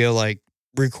the studio, like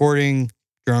recording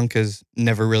drunk is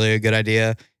never really a good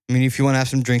idea. I mean, if you want to have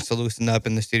some drinks to loosen up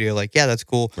in the studio, like yeah, that's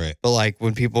cool. Right. But like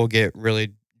when people get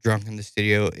really drunk in the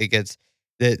studio, it gets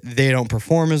that they don't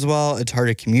perform as well. It's hard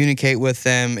to communicate with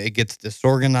them. It gets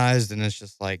disorganized, and it's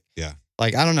just like yeah.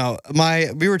 Like, I don't know.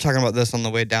 We were talking about this on the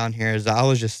way down here. Is I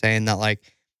was just saying that, like,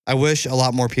 I wish a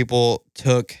lot more people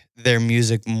took their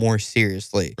music more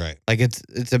seriously. Right. Like,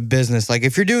 it's a business. Like,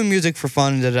 if you're doing music for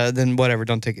fun, then whatever,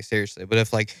 don't take it seriously. But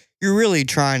if, like, you're really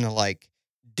trying to, like,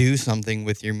 do something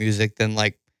with your music, then,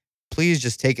 like, please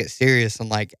just take it serious and,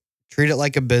 like, treat it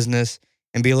like a business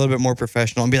and be a little bit more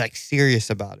professional and be, like,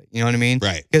 serious about it. You know what I mean?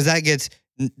 Right. Because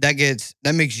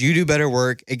that makes you do better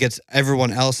work. It gets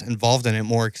everyone else involved in it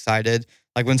more excited.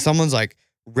 Like when someone's like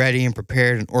ready and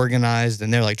prepared and organized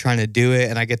and they're like trying to do it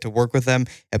and I get to work with them,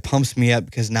 it pumps me up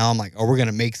because now I'm like, oh, we're going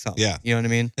to make something. Yeah. You know what I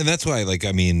mean? And that's why, like,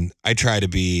 I mean, I try to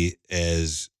be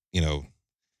as,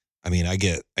 I mean, I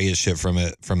get shit from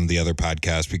the other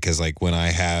podcast because like when I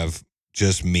have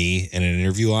just me and an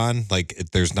interview on, like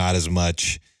there's not as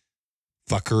much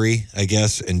fuckery, I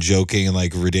guess, and joking and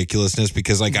like ridiculousness,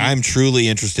 because like I'm truly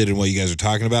interested in what you guys are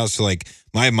talking about. So like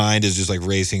my mind is just like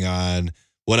racing on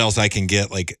what else I can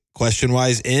get like question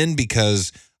wise in,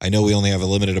 because I know we only have a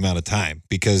limited amount of time.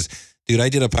 Because dude, I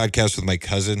did a podcast with my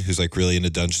cousin who's like really into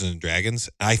Dungeons and Dragons.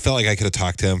 I felt like I could have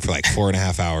talked to him for like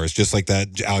 4.5 hours, just like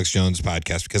that Alex Jones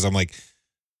podcast, because I'm like,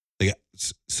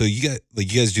 so you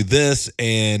guys do this,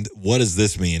 and what does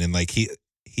this mean? And like he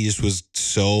just was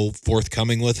so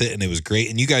forthcoming with it, and it was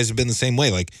great. And you guys have been the same way.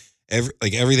 Like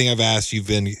everything I've asked, you've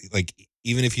been like,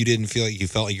 even if you didn't feel like you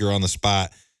felt like you were on the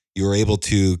spot, you were able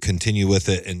to continue with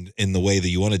it in the way that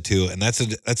you wanted to. And that's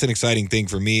an exciting thing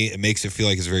for me. It makes it feel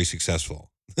like it's very successful.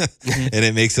 And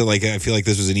it makes it like, I feel like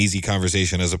this was an easy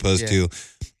conversation, as opposed to,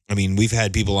 I mean, we've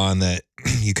had people on that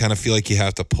you kind of feel like you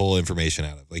have to pull information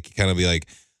out of. Like you kind of be like,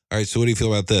 all right, so what do you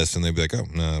feel about this? And they'd be like, oh,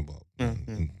 no, well,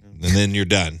 and then you're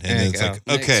done. And then it's like,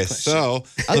 okay, so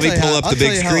let me pull up the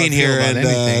big screen here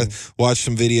and watch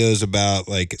some videos about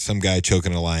like some guy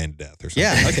choking a lion to death or something.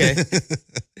 Yeah, okay.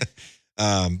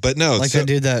 But no. Like that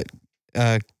dude that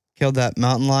killed that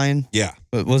mountain lion? Yeah.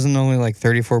 It wasn't only like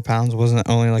 34 pounds. Wasn't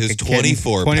only like it was a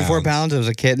kitten. 24 pounds. It was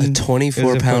a kitten. A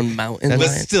 24-pound mountain lion. But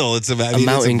still, it's a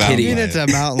mountain kitty. I mean, it's a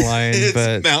mountain lion, it's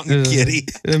but mountain kitty.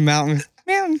 A mountain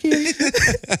kitty.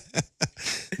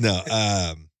 No.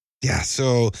 Yeah.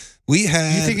 So we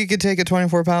had. You think you could take a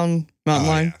 24-pound mountain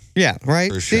lion? Yeah,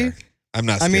 right? For sure. See? I'm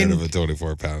not scared of a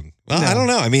 24-pound. Well, No. I don't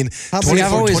know. I mean, I've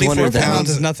always 24 wondered that. pounds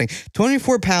is nothing.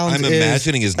 24 pounds I'm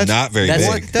imagining is not very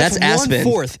big. That's Aspen.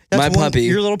 1/4. My puppy.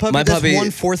 Your little puppy. My That's puppy.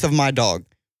 1/4 of my dog.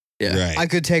 Yeah. Right. I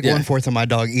could take 1/4 of my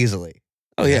dog easily.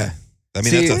 Oh, yeah. I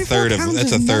mean, See, that's a third of 24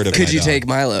 that's a pounds third is of. Could my you dog. take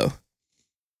Milo?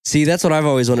 See, that's what I've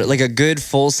always wondered. Like a good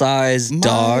full-size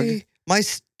dog. My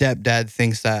stepdad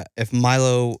thinks that if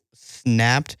Milo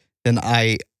snapped, then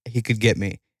he could get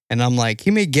me. And I'm like,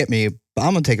 he may get me, but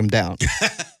I'm gonna take him down.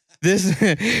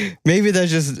 Maybe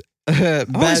that's just I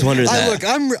always wondered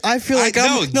that. I feel like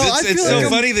it's so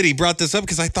funny that he brought this up,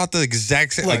 because I thought the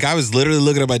exact same. Like I was literally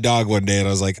looking at my dog one day and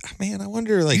I was like, oh, man, I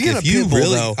wonder like if you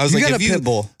really. I was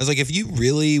like, if you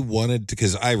really wanted to,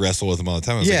 because I wrestle with him all the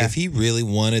time. I was like, if he really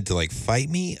wanted to like fight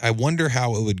me, I wonder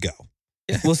how it would go.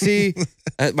 We'll see.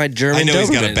 My German. I know he's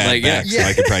got a Doberman, bad back, so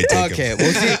I could probably take him. Okay,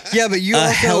 we'll see. Yeah, but you a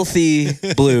also, healthy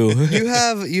blue. you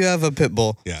have a pit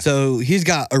bull. Yeah. So he's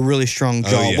got a really strong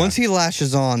jaw. yeah. Once he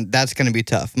lashes on, that's going to be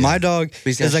tough. My dog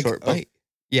He's got is a like short bite.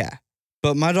 yeah.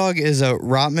 But my dog is a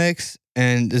rot mix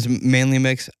and is mainly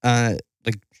mix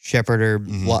like shepherd or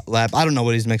lab. I don't know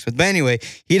what he's mixed with. But anyway,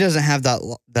 he doesn't have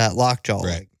that lockjaw.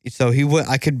 Right. So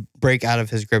I could break out of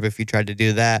his grip if he tried to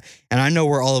do that. And I know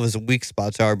where all of his weak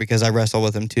spots are because I wrestle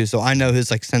with him too. So I know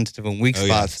his like sensitive and weak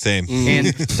spots. Same.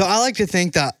 And so I like to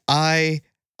think that I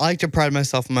like to pride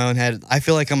myself in my own head. I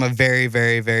feel like I'm a very,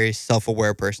 very, very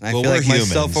self-aware person. I feel like my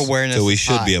self-awareness so we is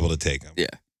should high. be able to take him. Yeah.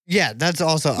 Yeah, that's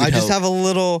also. I just have a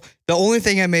little. The only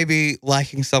thing I may be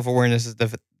lacking self-awareness is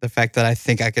the fact that I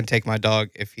think I can take my dog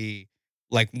if he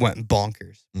like went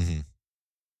bonkers. Mm-hmm.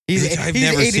 He's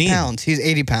never 80 seen. pounds. He's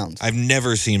 80 pounds. I've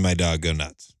never seen my dog go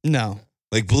nuts. No.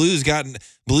 Like Blue's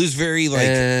very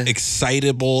like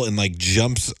excitable and like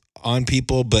jumps on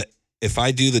people, but if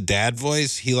I do the dad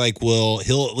voice, he'll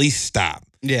at least stop.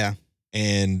 Yeah.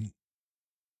 And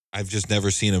I've just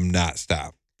never seen him not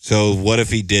stop. So what if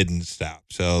he didn't stop?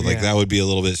 So like that would be a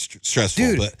little bit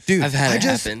stressful. Dude, I've had it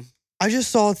happen. I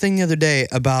just saw a thing the other day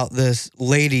about this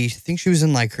lady. I think she was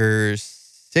in like her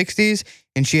 60s,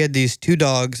 and she had these two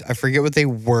dogs. I forget what they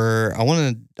were.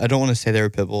 I don't want to say they were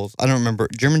pit bulls. I don't remember.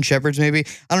 German shepherds, maybe.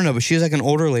 I don't know. But she was like an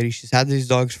older lady. She's had these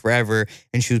dogs forever,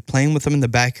 and she was playing with them in the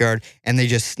backyard, and they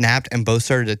just snapped and both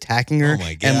started attacking her. Oh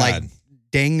my God. And like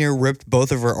dang near ripped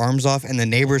both of her arms off, and the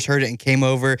neighbors heard it and came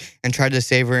over and tried to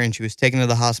save her, and she was taken to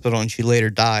the hospital, and she later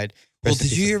died. Well,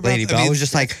 did you hear about lady? But I was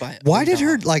just like, why did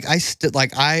her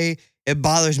it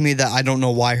bothers me that I don't know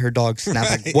why her dog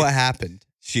snapped. Like, what happened?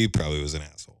 She probably was an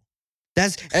asshole.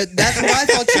 That's what I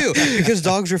thought too, because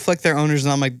dogs reflect their owners,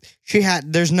 and I'm like,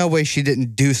 there's no way she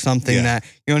didn't do something that,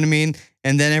 you know what I mean?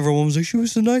 And then everyone was like, she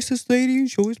was the nicest lady, and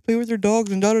she always played with her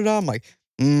dogs, and da-da-da. I'm like,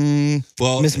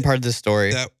 missing part of this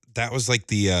story. That was like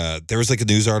there was like a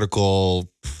news article,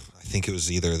 I think it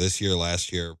was either this year or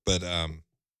last year, but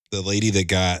the lady that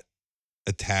got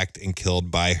attacked and killed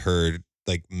by her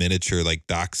like miniature like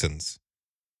dachshunds.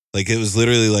 Like it was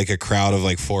literally like a crowd of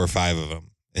like 4 or 5 of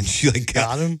them. and she like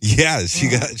Got him? Yeah, she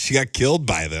got killed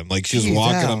by them. Like she was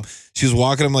walking them. She was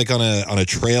walking them like on a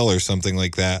trail or something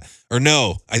like that. Or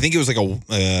no, I think it was like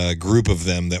a group of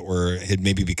them that had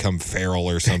maybe become feral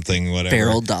or something. Whatever.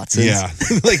 Feral Dachshunds. Yeah,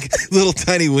 like little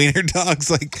tiny wiener dogs.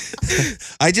 Like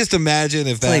I just imagine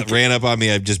if that ran up on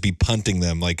me, I'd just be punting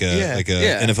them like a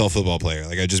NFL football player.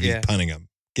 Like I'd just be punting them.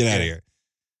 Get out of here.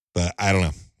 But I don't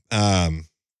know.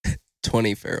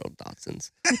 20 feral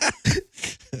Dachshunds.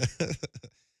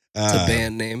 It's a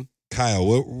band name. Kyle,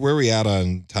 where are we at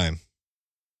on time?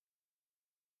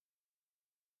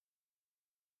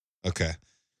 Okay.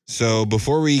 So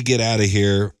before we get out of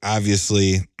here,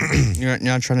 obviously... You're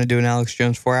not trying to do an Alex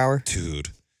Jones 4-hour? Dude.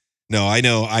 No, I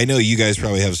know you guys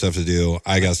probably have stuff to do.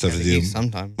 I got stuff to do.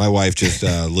 Sometime. My wife just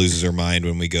loses her mind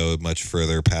when we go much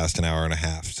further past an hour and a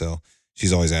half. So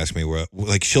she's always asking me,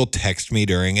 like she'll text me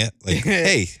during it. Like,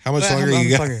 hey, how much longer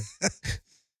you got?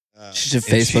 She should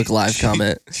Facebook Live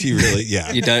comment. She really,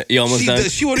 yeah. You almost done?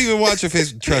 She won't even watch a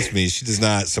Facebook. Trust me, she does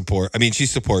not support. I mean, she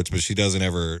supports, but she doesn't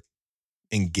ever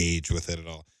engage with it at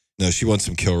all. No, she wants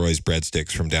some Kilroy's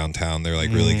breadsticks from downtown. They're like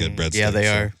really good breadsticks. Yeah, they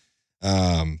are.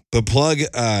 But plug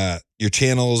your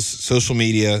channels, social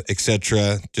media,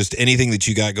 etc. Just anything that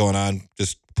you got going on,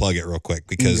 just plug it real quick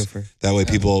because that way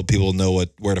people know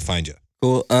where to find you.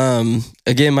 Cool.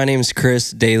 Again, my name is Chris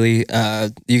Daly.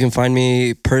 You can find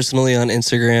me personally on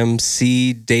Instagram,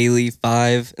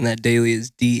 cdaily5, and that Daily is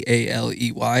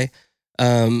DALEY.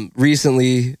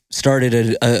 Recently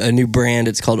started a new brand.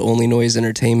 It's called Only Noise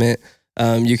Entertainment.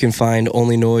 You can find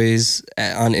Only Noise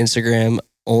on Instagram,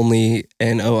 Only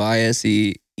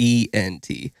NOISEENT.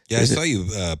 Yeah, I saw you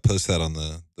post that on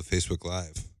the Facebook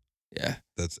Live. Yeah.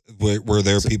 Were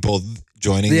there people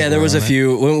joining? Yeah, there was a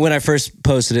few. When I first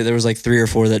posted it, there was like 3 or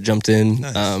 4 that jumped in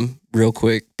real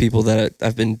quick. People that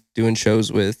I've been doing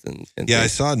shows with. And yeah, I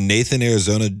saw Nathan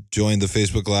Arizona join the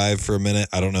Facebook Live for a minute.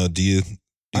 I don't know. Do you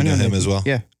know him as well?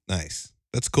 Yeah. Nice.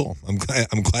 That's cool. I'm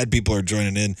glad people are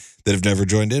joining in that have never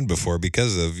joined in before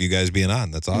because of you guys being on.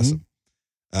 That's awesome.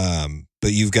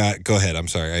 But you've got. Go ahead. I'm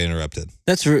sorry, I interrupted.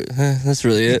 That's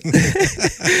really it.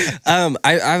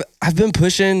 I've been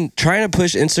trying to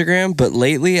push Instagram, but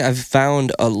lately I've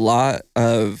found a lot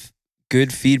of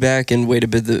good feedback and way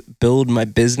to build my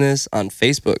business on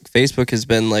Facebook. Facebook has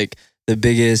been like the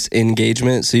biggest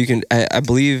engagement. So you can, I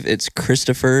believe it's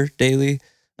Christopher Daly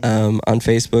on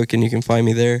Facebook, and you can find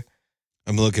me there.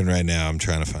 I'm looking right now. I'm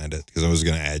trying to find it because I was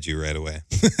going to add you right away.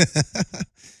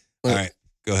 All right,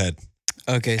 go ahead.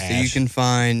 Okay, so Ash. you can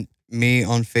find me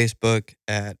on Facebook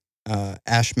at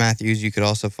Ash Matthews. You could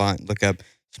also look up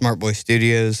Smart Boy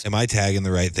Studios. Am I tagging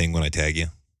the right thing when I tag you?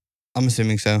 I'm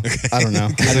assuming so. Okay. I don't know.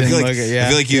 I feel like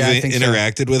you've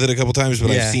interacted with it a couple times,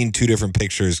 but Yeah. I've seen 2 different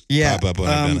pictures pop up when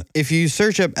I've done it. If you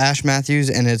search up Ash Matthews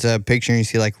and it's a picture and you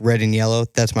see like red and yellow,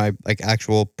 that's my like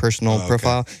actual personal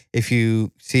profile. If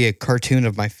you see a cartoon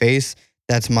of my face,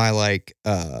 that's my like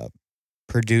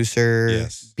producer,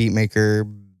 beat maker,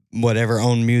 whatever,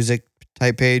 own music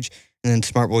type page. And then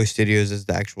Smart Boy Studios is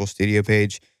the actual studio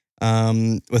page.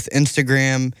 With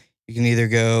Instagram, you can either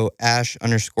go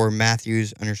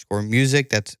Ash_Matthews_music.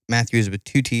 That's Matthews with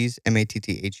 2 T's,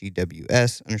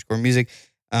 MATTHEWS_music,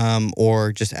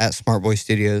 or just at Smart Boy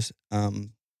Studios.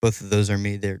 Both of those are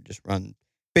me. They're just run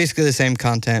basically the same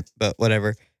content, but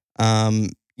whatever.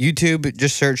 YouTube,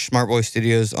 just search Smart Boy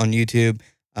Studios on YouTube.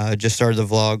 Just started the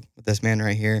vlog with this man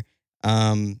right here.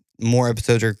 More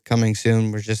episodes are coming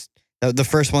soon. We're just, the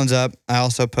first one's up. I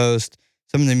also post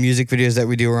some of the music videos that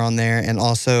we do are on there, and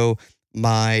also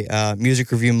my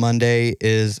Music Review Monday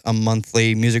is a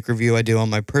monthly music review I do on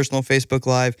my personal Facebook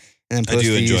Live, and then post I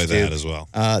do to enjoy YouTube. that as well.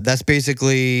 That's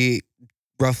basically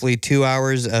roughly 2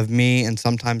 hours of me and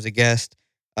sometimes a guest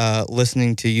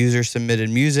listening to user-submitted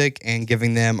music and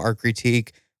giving them our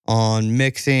critique on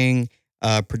mixing,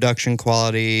 production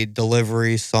quality,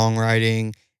 delivery,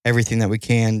 songwriting, everything that we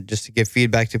can, just to give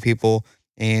feedback to people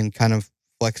and kind of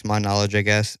flex my knowledge, I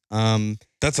guess.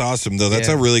 That's awesome, though. That's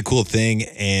a really cool thing,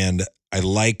 and I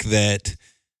like that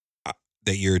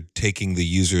you're taking the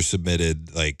user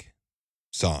submitted like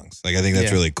songs. Like I think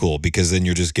that's really cool because then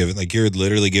you're just giving you're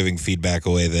literally giving feedback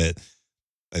away that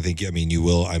I think you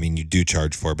do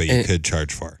charge for, but you could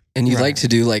charge for. And you like to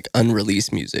do like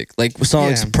unreleased music, like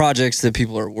songs, projects that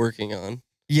people are working on.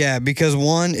 Yeah, because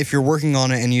one, if you're working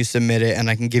on it and you submit it and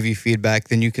I can give you feedback,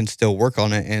 then you can still work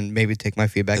on it and maybe take my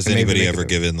feedback. Has anybody ever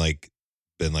been like,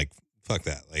 fuck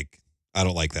that? Like, I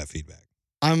don't like that feedback.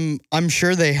 I'm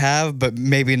sure they have, but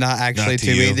maybe not actually to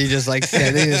me. They just like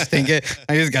say, they just think it.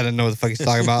 I just got to know what the fuck he's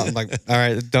talking about. I'm like, all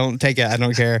right, don't take it. I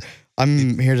don't care.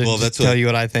 I'm here to just tell you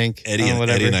what I think. Eddie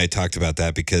and I talked about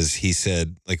that because he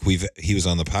said like he was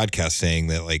on the podcast saying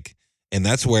that like, and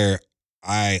that's where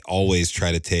I always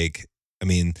try to take. I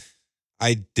mean,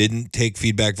 I didn't take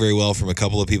feedback very well from a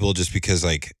couple of people just because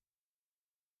like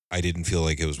I didn't feel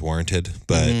like it was warranted,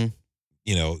 but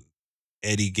you know,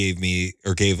 Eddie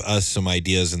gave us some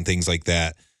ideas and things like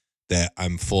that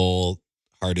I'm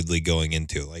full-heartedly going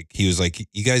into. Like he was like,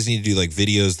 you guys need to do like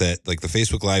videos that like the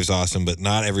Facebook Live's awesome, but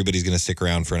not everybody's going to stick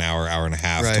around for an hour and a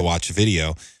half to watch a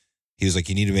video. He was like,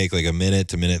 you need to make like a minute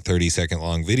to 30-second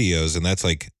long videos. And that's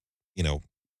like, you know,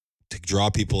 to draw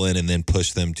people in and then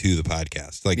push them to the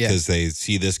podcast. Like, because they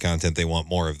see this content, they want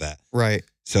more of that. Right.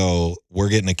 So we're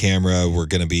getting a camera. We're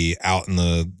going to be out in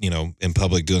the, you know, in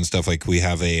public doing stuff. Like we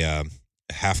have a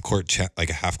half court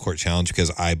challenge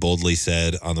because I boldly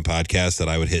said on the podcast that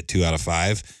I would hit 2 out of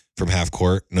 5 from half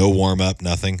court. No warm up,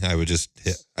 nothing. I'd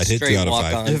hit 2 out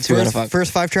of 5.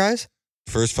 First 5 tries?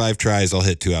 First 5 tries, I'll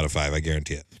hit 2 out of 5. I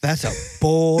guarantee it. That's a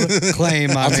bold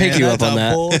claim. I'll take you up on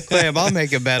that. Bold claim. I'll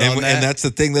make a bet on that. And that's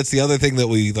the thing. That's the other thing that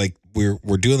we like. We're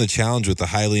doing the challenge with the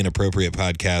Highly Inappropriate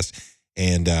podcast,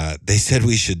 and they said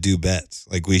we should do bets.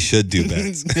 Like we should do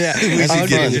bets. Yeah, I would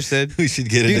be interested. We should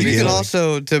get it. You could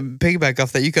also, to piggyback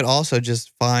off that, you could also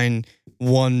just find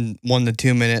 1 to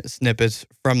 2 minute snippets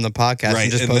from the podcast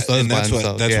and just post those. And that's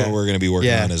what we're going to be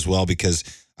working on as well, because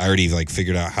I already like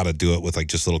figured out how to do it with like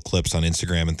just little clips on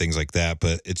Instagram and things like that.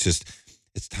 But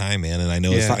it's time, man. And I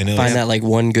know, find that like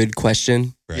one good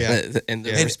question, right? And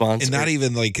the response, and not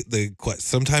even like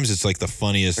sometimes it's like the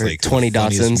funniest, like 20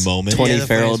 Dawsons moment, 20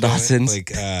 Farrell Dawsons.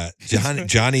 Like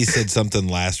Johnny said something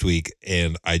last week,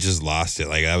 and I just lost it.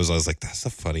 Like I was like, that's the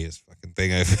funniest fucking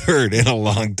thing I've heard in a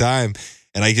long time,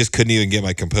 and I just couldn't even get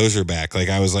my composure back. Like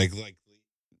I was like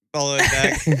follow it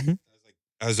back.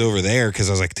 I was over there because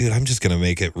I was like, dude, I'm just gonna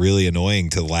make it really annoying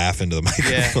to laugh into the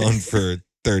microphone for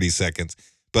 30 seconds.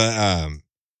 But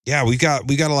we got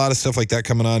a lot of stuff like that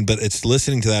coming on. But it's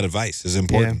listening to that advice is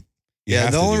important.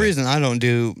 The only reason I don't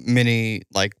do many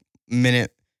like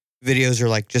minute videos or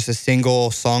like just a single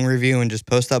song review and just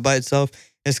post that by itself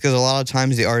is because a lot of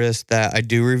times the artists that I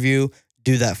do review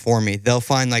do that for me. They'll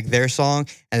find like their song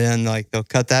and then like they'll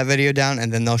cut that video down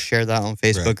and then they'll share that on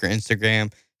Facebook or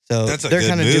Instagram. So they're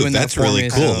kind of doing that. That's really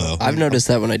cool, though. I've noticed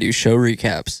that when I do show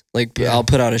recaps. Like I'll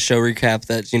put out a show recap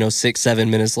that's 6-7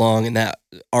 minutes long, and that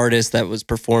artist that was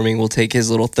performing will take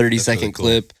his little 30-second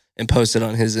clip and post it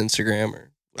on his Instagram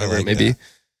or whatever it may be.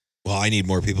 Well, I need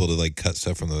more people to like cut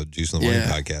stuff from the Juice in the Morning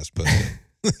podcast, but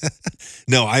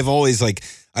no, I've always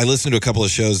I listen to a couple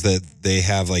of shows that they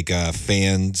have like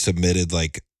fan submitted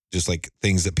like just like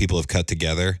things that people have cut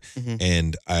together,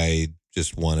 and I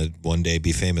just wanted one day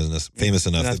be famous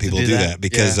enough that people do that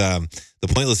because the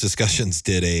Pointless Discussions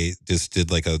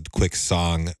did like a quick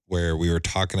song where we were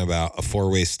talking about a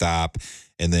 4-way stop,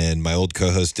 and then my old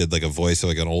co-host did like a voice of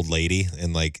like an old lady,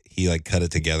 and like he like cut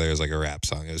it together as like a rap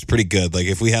song. It was pretty good. Like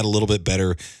if we had a little bit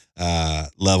better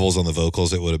levels on the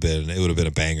vocals, it would have been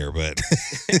a banger. But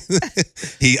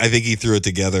I think he threw it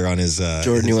together on his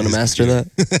Jordan. You want to master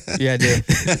that? Yeah, I do.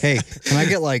 Hey, can I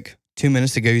get like 2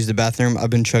 minutes to go use the bathroom? I've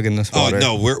been chugging this water. Oh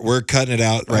no, we're cutting it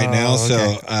out right now. Okay.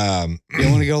 So you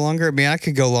want to go longer? I mean, I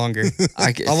could go longer.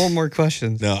 I want more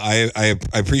questions. No, I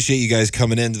appreciate you guys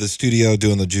coming into the studio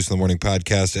doing the Juice in the Morning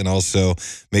podcast, and also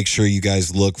make sure you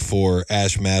guys look for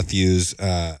Ash Matthews,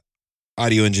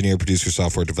 audio engineer, producer,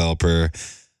 software developer,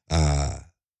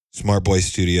 Smart Boy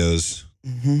Studios.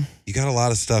 You got a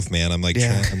lot of stuff, man. I'm like,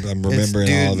 I'm remembering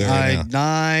all of it right now.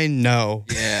 I know.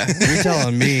 Yeah, you're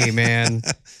telling me, man.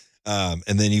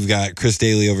 And then you've got Chris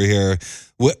Daly over here.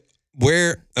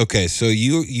 Okay, so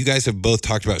you guys have both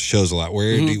talked about shows a lot.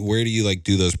 Where do you like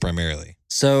do those primarily?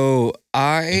 So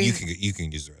and you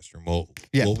can use the restroom.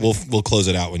 We'll close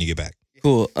it out when you get back.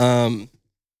 Cool.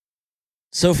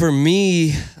 So for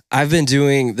me, I've been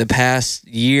doing the past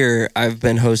year, I've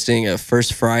been hosting a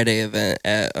First Friday event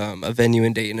at a venue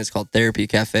in Dayton. It's called Therapy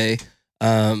Cafe.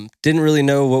 Didn't really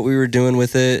know what we were doing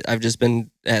with it. I've just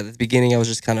been at the beginning. I was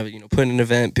just kind of putting an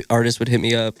event. Artists would hit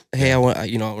me up. Hey, I want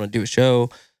to do a show.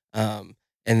 And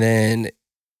then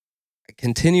I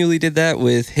continually did that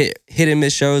with hit and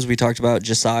miss shows. We talked about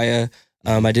Josiah.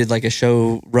 I did like a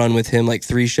show run with him, like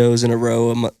 3 shows in a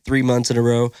row, 3 months in a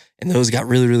row, and those got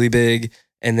really, really big.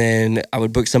 And then I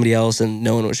would book somebody else, and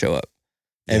no one would show up.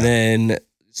 Yeah. And then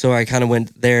so I kind of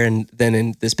went there, and then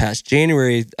in this past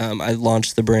January, I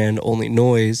launched the brand Only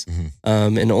Noise.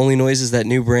 And Only Noise is that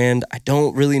new brand. I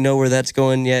don't really know where that's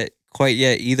going quite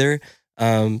yet either,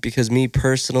 because me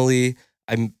personally,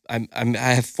 I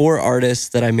have 4 artists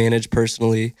that I manage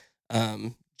personally.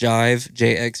 Jive,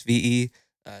 JXVE.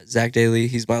 Zach Daly,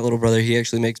 he's my little brother. He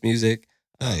actually makes music.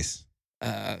 Nice.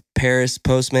 Paris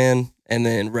Postman, and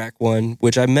then Rack One,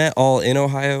 which I met all in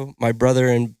Ohio. My brother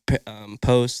and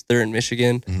Post, they're in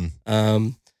Michigan. Mm-hmm.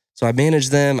 So I manage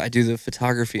them. I do the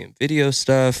photography and video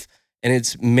stuff, and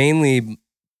it's mainly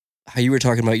how you were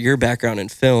talking about your background in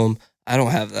film. I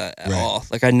don't have that at all.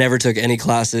 Like I never took any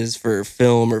classes for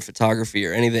film or photography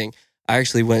or anything. I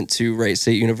actually went to Wright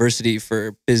State University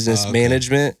for business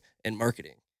management and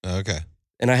marketing. Okay.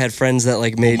 And I had friends that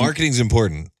like made marketing's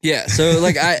important. Yeah. So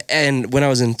like and when I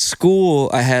was in school,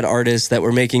 I had artists that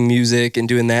were making music and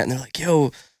doing that. And they're like,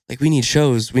 yo, like we need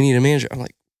shows. We need a manager. I'm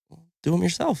like, well, do them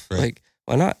yourself. Right. Like,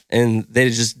 why not? And they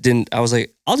just didn't. I was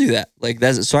like, I'll do that. Like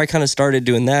that's, so I kind of started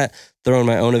doing that, throwing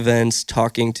my own events,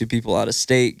 talking to people out of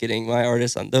state, getting my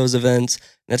artists on those events. And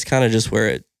that's kind of just where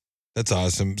it. That's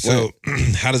awesome. So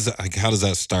how does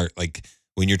that start? Like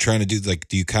when you're trying to do, like,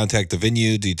 do you contact the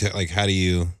venue? Do you how do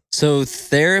you? So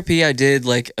therapy, I did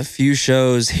like a few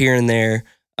shows here and there.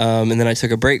 And then I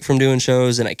took a break from doing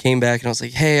shows and I came back and I was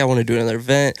like, hey, I want to do another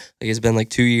event. Like it's been like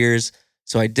 2 years.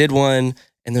 So I did one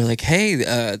and they're like,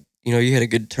 hey, you know, you had a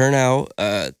good turnout.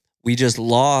 We just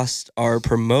lost our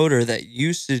promoter that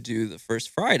used to do the First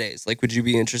Fridays. Like, would you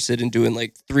be interested in doing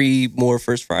like 3 more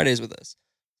First Fridays with us?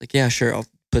 Like, yeah, sure. I'll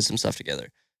put some stuff together.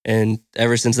 And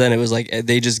ever since then, it was like,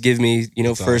 they just give me, you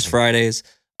know, That's First awesome. Fridays.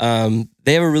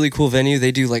 They have a really cool venue.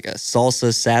 They do like a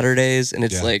salsa Saturdays and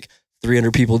it's like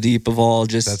 300 people deep of all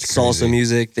just salsa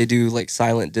music. They do like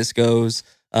silent discos.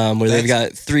 Where they've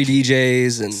got 3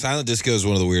 DJs and silent disco is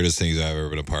one of the weirdest things I've ever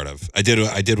been a part of. I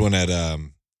did one at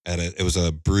it was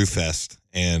a brew fest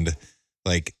and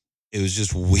like it was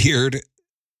just weird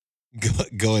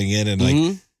going in and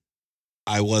like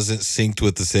I wasn't synced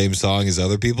with the same song as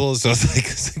other people, so I was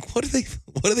like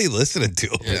what are they listening to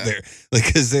over there? Like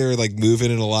because they were like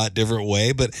moving in a lot different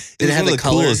way, but it was one of the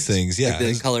coolest things. Yeah, like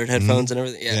the colored headphones and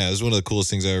everything. Yeah, it was one of the coolest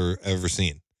things I've ever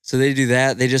seen. So they do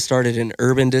that. They just started an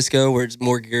urban disco where it's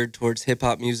more geared towards hip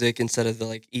hop music instead of the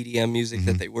like EDM music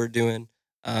that they were doing.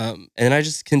 And I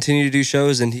just continue to do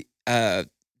shows. And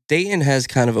Dayton has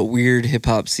kind of a weird hip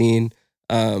hop scene.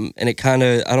 And it kind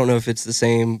of, I don't know if it's the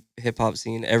same hip hop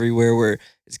scene everywhere where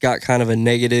it's got kind of a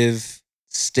negative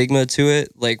stigma to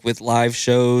it, like with live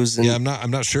shows. And yeah,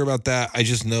 I'm not sure about that. I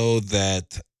just know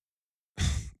that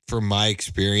from my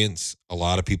experience, a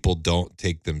lot of people don't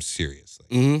take them seriously.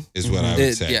 Is what I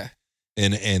would say. Yeah.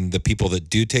 And the people that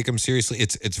do take them seriously,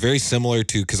 it's very similar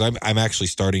to, because I'm actually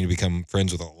starting to become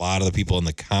friends with a lot of the people in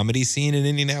the comedy scene in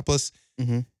Indianapolis.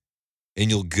 And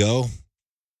you'll go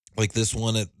like this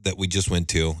one that we just went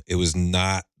to. It was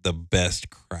not the best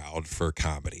crowd for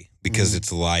comedy because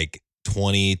it's like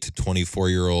 20 to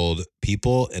 24-year-old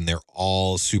people, and they're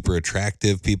all super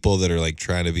attractive people that are like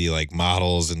trying to be like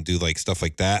models and do like stuff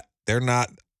like that. They're not.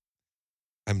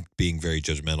 I'm being very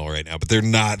judgmental right now, but they're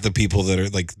not the people that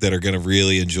are going to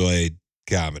really enjoy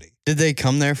comedy. Did they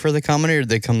come there for the comedy or did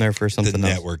they come there for something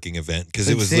else? The networking event, because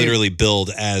it was literally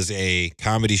billed as a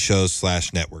comedy show /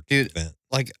 networking event.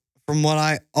 Like from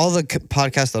what all the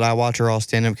podcasts that I watch are all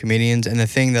stand-up comedians. And the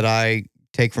thing that I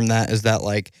take from that is that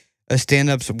like a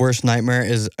stand-up's worst nightmare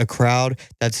is a crowd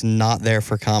that's not there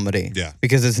for comedy. Yeah.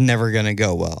 Because it's never going to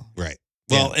go well. Right.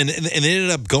 Well, and it ended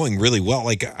up going really well.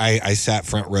 Like I sat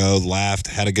front row, laughed,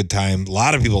 had a good time. A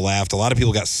lot of people laughed. A lot of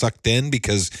people got sucked in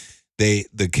because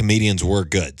the comedians were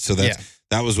good. So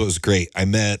that was what was great. I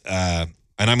met and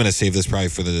I'm going to save this probably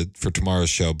for tomorrow's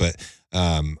show, but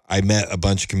I met a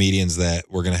bunch of comedians that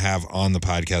we're going to have on the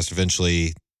podcast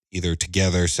eventually, either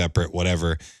together, separate,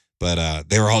 whatever. But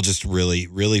they were all just really,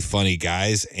 really funny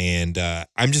guys, and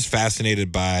I'm just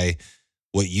fascinated by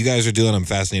what you guys are doing. I'm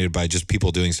fascinated by just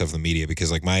people doing stuff in the media,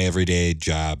 because like my everyday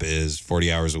job is 40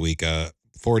 hours a week,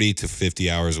 40 to 50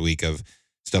 hours a week of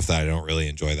stuff that I don't really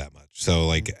enjoy that much. So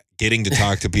like getting to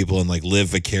talk to people and like live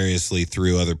vicariously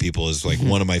through other people is like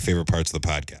one of my favorite parts of the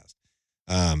podcast.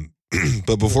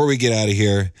 But before we get out of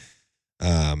here,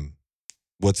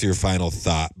 what's your final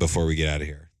thought before we get out of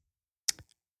here?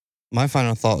 My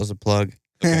final thought was a plug.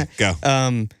 Okay,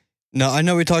 go. No, I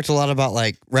know we talked a lot about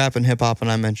like rap and hip hop,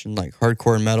 and I mentioned like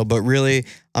hardcore and metal, but really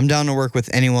I'm down to work with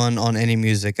anyone on any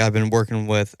music. I've been working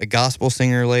with a gospel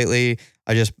singer lately.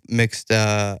 I just mixed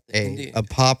a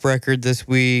pop record this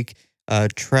week,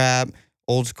 trap,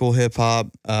 old school hip hop.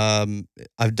 I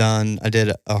did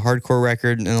a hardcore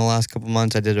record in the last couple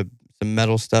months. I did some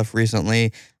metal stuff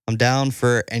recently. I'm down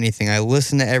for anything. I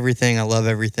listen to everything. I love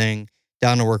everything.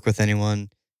 Down to work with anyone.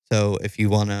 So if you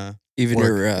want to, even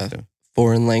your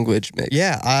foreign language mix.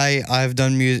 Yeah, I've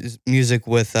done music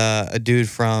with a dude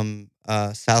from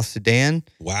South Sudan.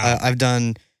 Wow. I've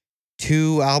done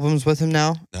 2 albums with him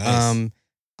now. Nice.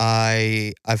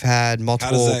 I've had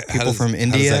multiple people from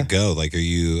India. How does that go? Like,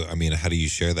 how do you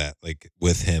share that? Like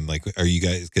with him? Like, are you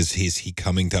guys, because he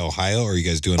coming to Ohio, or are you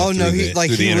guys doing it Oh, no,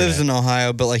 through he lives in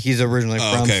Ohio, but like he's originally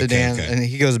from Sudan, okay. and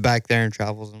he goes back there and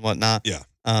travels and whatnot. Yeah.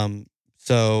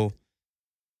 So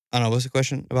I don't know. What's the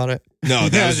question about it? No,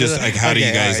 that was just like, how do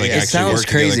you guys actually work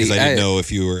together? Because I didn't know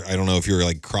if you were, I don't know if you were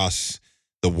like across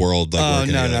the world. Like, oh, no,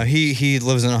 together. no. He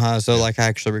lives in Ohio, so like I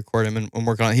actually record him and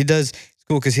work on it. It's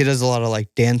cool because he does a lot of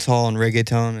like dance hall and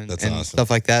reggaeton and awesome. Stuff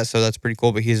like that. So that's pretty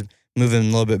cool. But he's moving a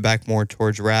little bit back more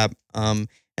towards rap. And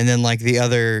then like the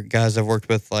other guys I've worked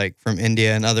with, like from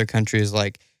India and other countries,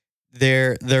 like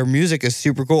their music is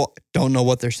super cool. Don't know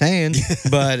what they're saying,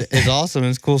 but it's awesome.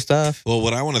 It's cool stuff. Well,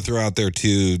 what I want to throw out there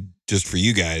too, just for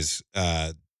you guys,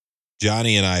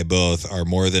 Johnny and I both are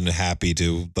more than happy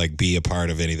to like be a part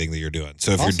of anything that you're doing.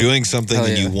 So if you're doing something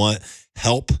and you want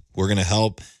help, we're gonna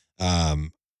help.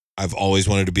 I've always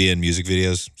wanted to be in music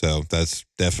videos, so that's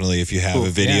definitely, if you have a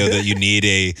video that you need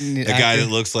a guy that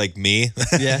looks like me,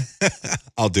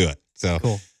 I'll do it. So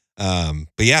cool.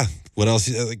 But yeah, what else?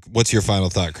 Like, what's your final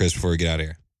thought, Chris, before we get out of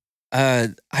here?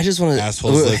 I just want to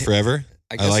assholes live forever.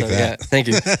 I like that. Yeah, thank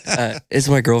you. It's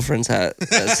my girlfriend's hat,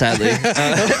 sadly.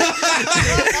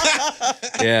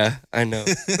 Yeah, I know.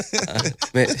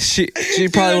 Man, she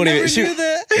probably won't even.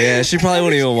 She probably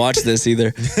won't even watch this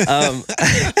either.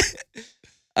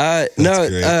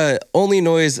 Only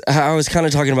Noise. I was kind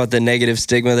of talking about the negative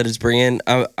stigma that it's bringing.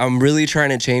 I'm really trying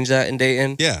to change that in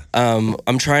Dayton. Yeah.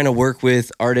 I'm trying to work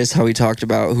with artists, how we talked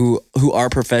about, who are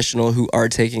professional, who are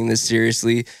taking this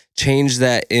seriously. Change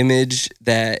that image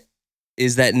that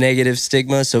is that negative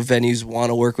stigma. So venues want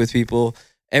to work with people.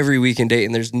 Every week in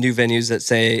Dayton, there's new venues that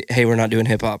say, "Hey, we're not doing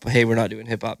hip hop. Hey, we're not doing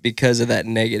hip hop," because of that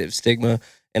negative stigma.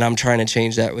 And I'm trying to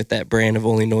change that with that brand of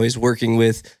Only Noise, working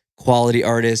with quality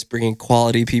artists, bringing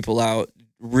quality people out,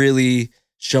 really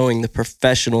showing the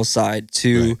professional side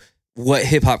to what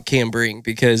hip hop can bring.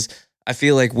 Because I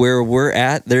feel like where we're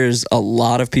at, there's a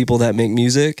lot of people that make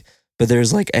music, but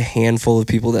there's like a handful of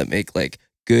people that make like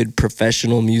good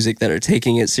professional music that are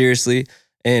taking it seriously.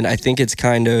 And I think it's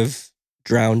kind of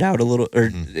drowned out a little, or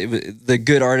the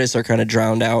good artists are kind of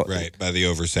drowned out. Right, by the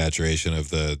oversaturation of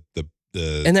the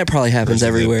and that probably happens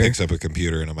everywhere. Picks up a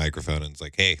computer and a microphone and it's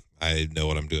like, hey, I know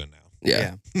what I'm doing now.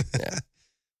 Yeah.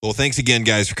 Well, thanks again,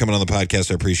 guys, for coming on the podcast.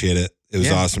 I appreciate it. It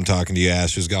was awesome talking to you,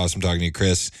 Ash. It was awesome talking to you,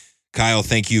 Chris. Kyle,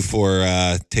 thank you for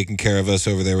taking care of us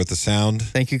over there with the sound.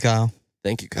 Thank you, Kyle.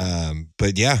 Thank you, Kyle.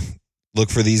 But yeah, look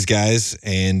for these guys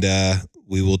and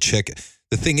we will check.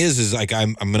 The thing is like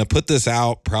I'm going to put this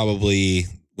out probably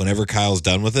whenever Kyle's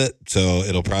done with it. So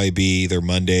it'll probably be either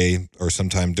Monday or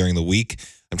sometime during the week.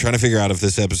 I'm trying to figure out if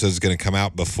this episode is going to come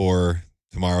out before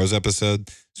tomorrow's episode.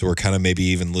 So we're kind of maybe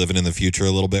even living in the future a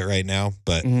little bit right now.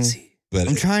 But but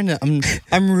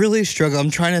I'm really struggling. I'm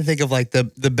trying to think of like the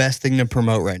best thing to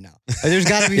promote right now. Like, there's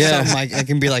got to be something like I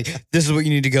can be like, this is what you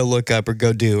need to go look up or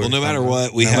go do. Well, no matter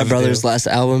what, we have my brother's last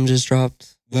album just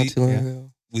dropped not too long ago.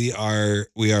 We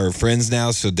are friends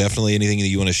now, so definitely anything that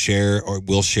you want to share, or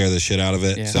we'll share the shit out of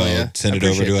it. So send it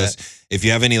over to us. If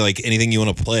you have any like anything you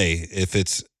want to play, if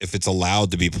it's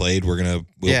allowed to be played, we'll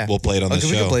play it on the show.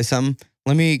 We can play something.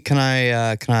 Can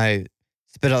I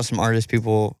spit out some artists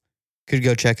people could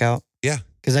go check out? Yeah,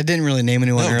 because I didn't really name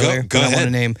anyone earlier. Go ahead. I want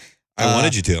to name. I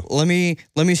wanted you to. Let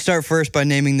me start first by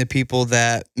naming the people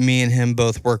that me and him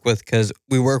both work with, because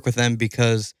we work with them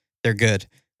because they're good.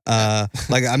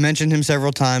 Like I mentioned him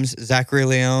several times, Zachary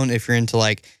Leone. If you're into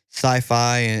like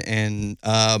sci-fi and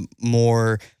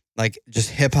more like just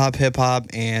hip hop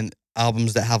and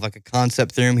albums that have like a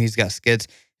concept through them, he's got skits.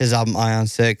 His album Ion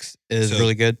 6 is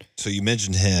really good. So you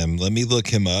mentioned him. Let me look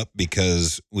him up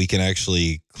because we can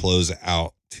actually close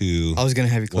out to. I was gonna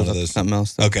have you close up to something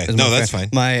else, though. Okay, no, that's fine.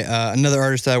 My another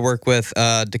artist that I work with,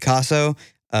 DeCasso,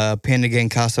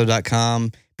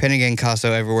 PandaGangCasso.com. Penny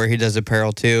Casso everywhere. He does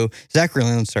apparel too. Zachary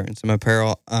Leone's starting some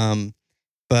apparel.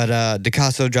 But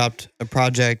DeCasso dropped a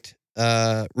project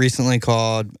recently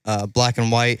called Black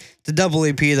and White. It's a double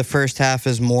EP. The first half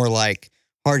is more like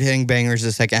hard-hitting bangers.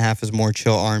 The second half is more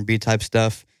chill R&B type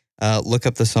stuff. Look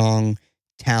up the song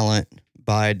Talent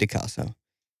by DeCasso,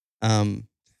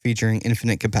 featuring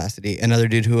Infinite Capacity. Another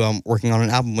dude who I'm working on an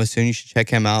album with soon. You should check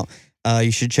him out.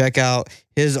 You should check out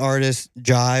his artist,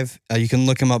 Jive. You can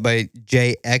look him up by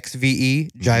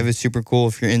JXVE. Jive is super cool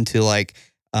if you're into like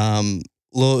Lil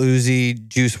Uzi,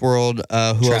 Juice WRLD,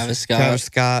 Travis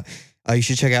Scott. You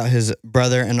should check out his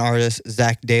brother and artist,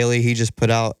 Zach Daly. He just put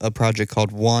out a project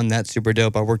called One. That's super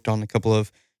dope. I worked on a couple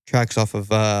of tracks off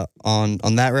of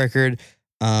on that record.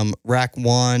 Rack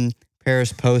One,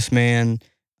 Paris Postman,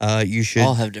 You should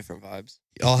All have different vibes.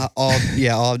 all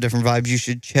have different vibes. You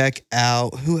should check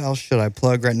out. Who else should I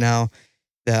plug right now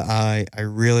that I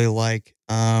really like?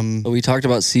 But we talked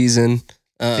about Season.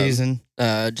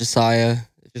 Josiah.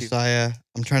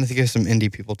 I'm trying to think of some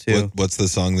indie people too. What's the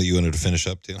song that you wanted to finish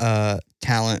up to?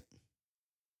 Talent.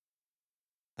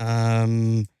 Oh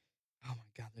my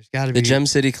God, there's got to be The Gem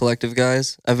City Collective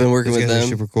guys. I've been working with them.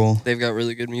 Super cool. They've got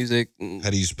really good music. How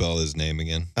do you spell his name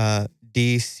again?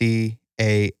 DCASSO.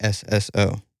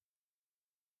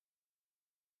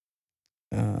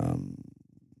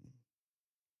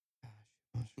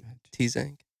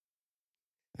 T-Zank.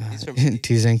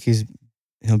 T-Zank,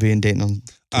 he'll be in Dayton on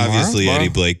tomorrow. Obviously, Eddie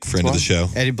Blake, friend of the show.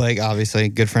 Eddie Blake, obviously,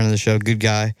 good friend of the show, good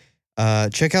guy.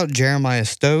 Check out Jeremiah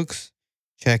Stokes.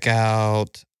 Check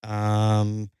out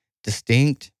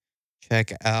Distinct.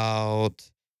 Check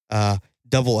out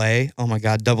Double A. Oh my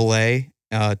God, Double A.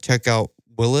 Check out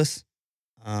Willis.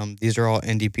 These are all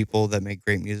indie people that make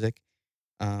great music.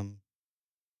 I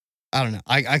don't know.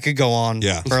 I could go on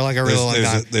for like a real long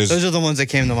time. Those are the ones that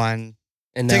came to mind.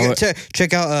 And now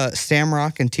check out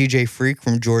Samrock and TJ Freak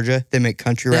from Georgia. They make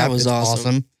country rap. That was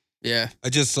awesome. Yeah. I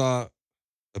just saw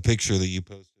a picture that you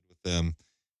posted with them.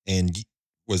 And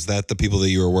was that the people that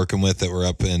you were working with that were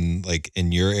up in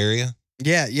your area?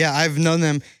 Yeah. I've known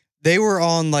them. They were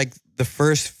on like the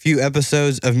first few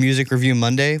episodes of Music Review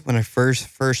Monday when I first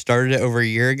started it over a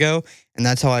year ago. And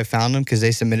that's how I found them, because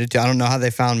they submitted to. I don't know how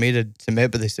they found me to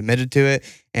submit, but they submitted to it,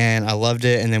 and I loved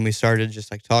it. And then we started just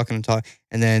like talking,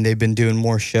 and then they've been doing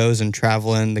more shows and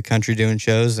traveling the country doing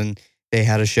shows. And they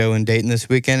had a show in Dayton this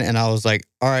weekend, and I was like,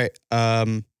 all right,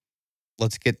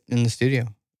 let's get in the studio.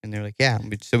 And they're like, yeah.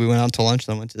 So we went out to lunch,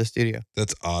 then went to the studio.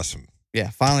 That's awesome. Yeah,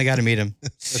 finally got to meet them.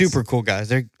 Super cool guys.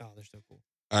 They're so cool.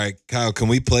 All right, Kyle, can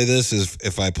we play this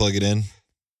if I plug it in? Do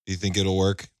you think it'll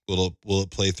work? Will it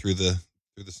play through the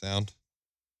sound?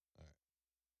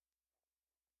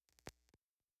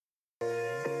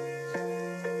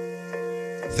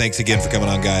 Thanks again for coming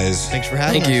on, guys. Thanks for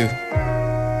having us. Thank you.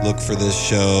 Look for this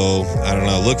show. I don't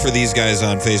know. Look for these guys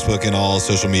on Facebook and all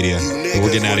social media. But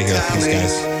we're getting out of here. Peace,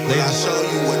 guys. Will I show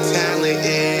you what talent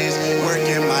is?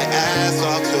 Working my ass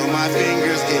off till my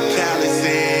fingers get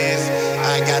calluses.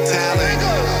 I got talent.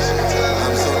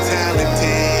 I'm so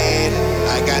talented.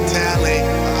 I got talent.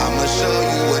 I'ma show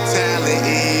you what talent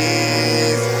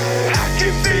is. I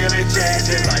can feel it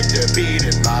changing like the beat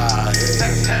in my head.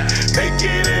 Make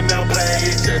it in the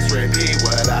play, just repeat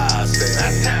what I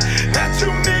said. Not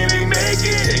too many make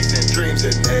it, chasing dreams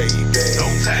and they dead.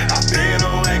 I've been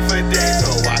awake for days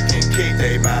so I can keep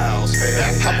their mouths fed.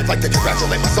 I would like to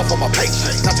congratulate myself on my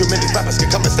patience. Not too many rappers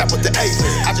can come and step with the aces.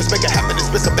 I just make it happen and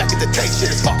spit some back in the day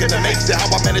shit. It's fucking amazing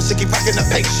how I managed to keep rocking the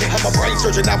patient. I'm a brain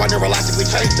surgeon, now I neurologically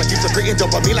changed. I keep secreting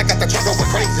dopamine like I got the truck over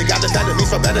crazy. Got the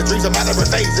vitamins for better dreams, a matter of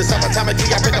phases.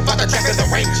 Summertimically, I bring up on the track and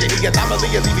arrange it. The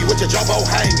anomaly of leave you with your jumbo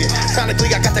hanging. Sonically,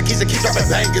 I got the keys to keep dropping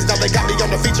bangers. Now they got me on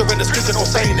the feature in the streets and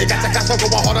saying they got the Picasso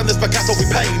going hard on this Picasso we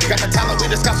paint. Got the talent we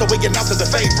discuss so we get out to the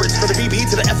favorites. For the BB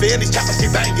to the FN, these choppers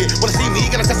keep banging. Wanna see me,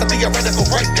 gotta test the theoretical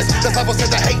greatness. That's level to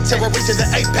the hate till we're reaching the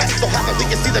apex. So how that we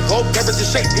can see the globe never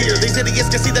just shape here. These idiots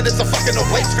can see that it's a fucking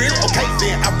awake sphere. Okay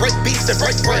then, I break beats and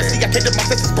break bread. See, I came to my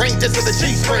senses, brain just to the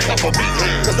G-string. I'm gon' beat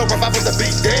him, cause no revival the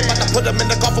beast dead. About to put them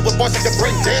in the coffin with boys that can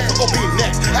bring dead. Who gon' be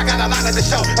next? I got a lot of the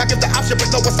show. I give the option,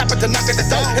 but no one's stopping to knock at the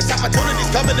door. It's opportunities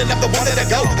coming and I'm the one to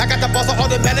go. I got the balls on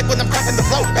automatic when I'm cracking the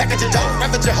flow. Back at your dough,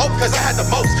 rapping your hope, cause I had the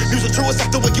most. Music true, I'm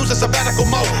doing use a sabbatical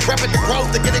mode. Rapping the growth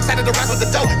to get excited to rap with the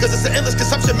dough. Cause it's an endless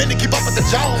consumption, many keep up with the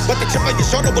Jones. But the chip on your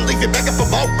shoulder will leave you begging for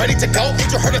more. Ready to go,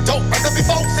 ain't you heard a dope right up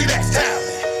before? See that's talent.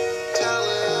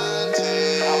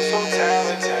 Talented, I'm so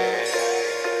talented.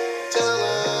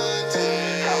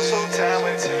 Talented, I'm so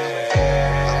talented.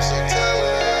 I'm so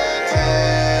talented.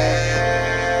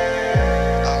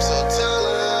 I'm so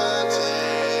talented.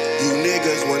 You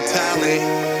niggas want talent.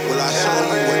 Will I show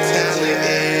you what talent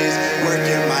is?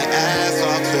 Working my ass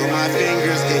off till my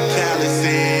fingers get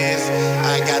calluses.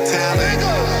 I got talent.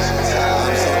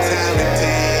 I'm so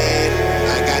talented.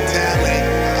 I got talent.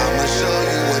 I'ma show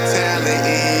you what talent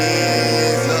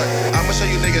is. Look, I'ma show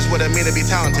you niggas what it mean to be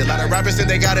talented. A lot of rappers think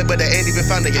they got it, but they ain't even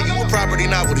found it. Yeah, you a property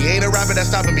novelty. Ain't a rapper that's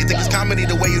stopping me. Think it's comedy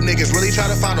the way you niggas really try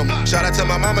to fondle me. Shout out to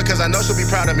my mama, cause I know she'll be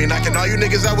proud of me. Knocking all you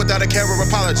niggas out without a care or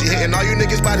apology. Hitting all you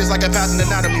niggas bodies like a passing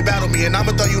anatomy. Battle me, and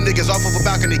I'ma throw you niggas off of a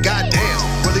balcony. Goddamn.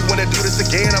 Really wanna do this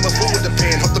again, I'm a fool with the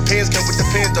pen. Hope the pens come with the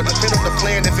pens, don't depend on the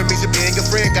plan. If it means it being a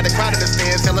friend, got a crowd in the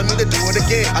stands telling me to do it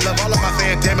again. I love all of my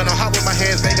fans, damn it, I'm hot with my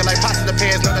hands, banging like pots in the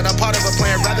pans. Know that I'm part of a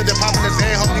plan, rather than popping the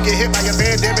Zan. Hope you get hit by your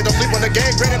band, damn it, don't sleep on the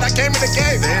gang. Granted, I came in the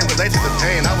game, then relate to the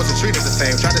pain. I wasn't treated the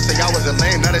same. Tried to say I wasn't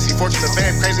lame. Now they see fortune and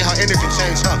fame. Crazy how energy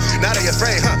changed, huh? Now they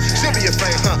afraid, huh? Should be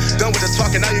afraid, huh? Done with the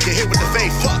talking, now you get hit with the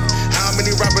fade. Fuck. How many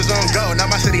rappers on go?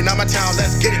 Not my city, not my town,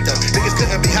 let's get it done. Niggas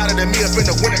couldn't be hotter than me up in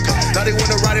the winter cup. Now they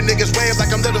wanna ride a niggas wave like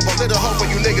I'm little, but little hope for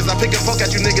you niggas. I pick and poke at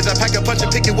you niggas. I pack a punch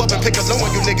and pick you up and pick a low on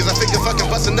you niggas. I figure fucking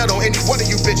bust a nut on any one of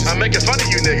you bitches. I'm making fun of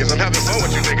you niggas. I'm having fun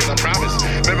with you niggas, I promise.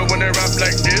 Remember when they rap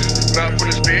like this? Mouth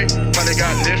full of spit, probably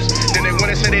got lips. Then they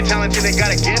wanna say they talented, they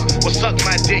got a gift. Well, suck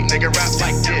my dick, nigga, rap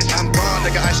like this. I'm gone,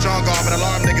 nigga, I strong arm and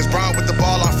alarm niggas. Brown with the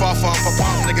ball, I fall from for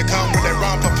palm. Nigga, come with that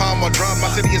rhyme for palm or drum. My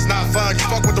city is not fun. You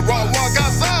fuck with the wrong one,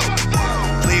 got some.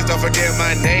 Please don't forget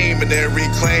my name and then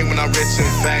reclaim when I'm rich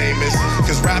and famous.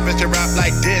 Cause rappers can rap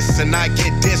like this and I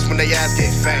get dissed when they ass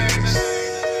get famous.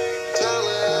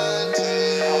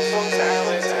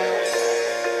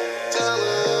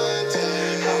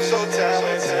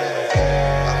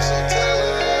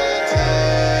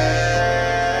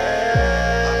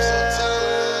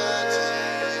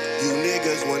 You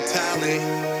niggas want talent,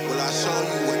 well I show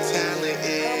you what talent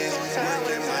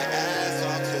is.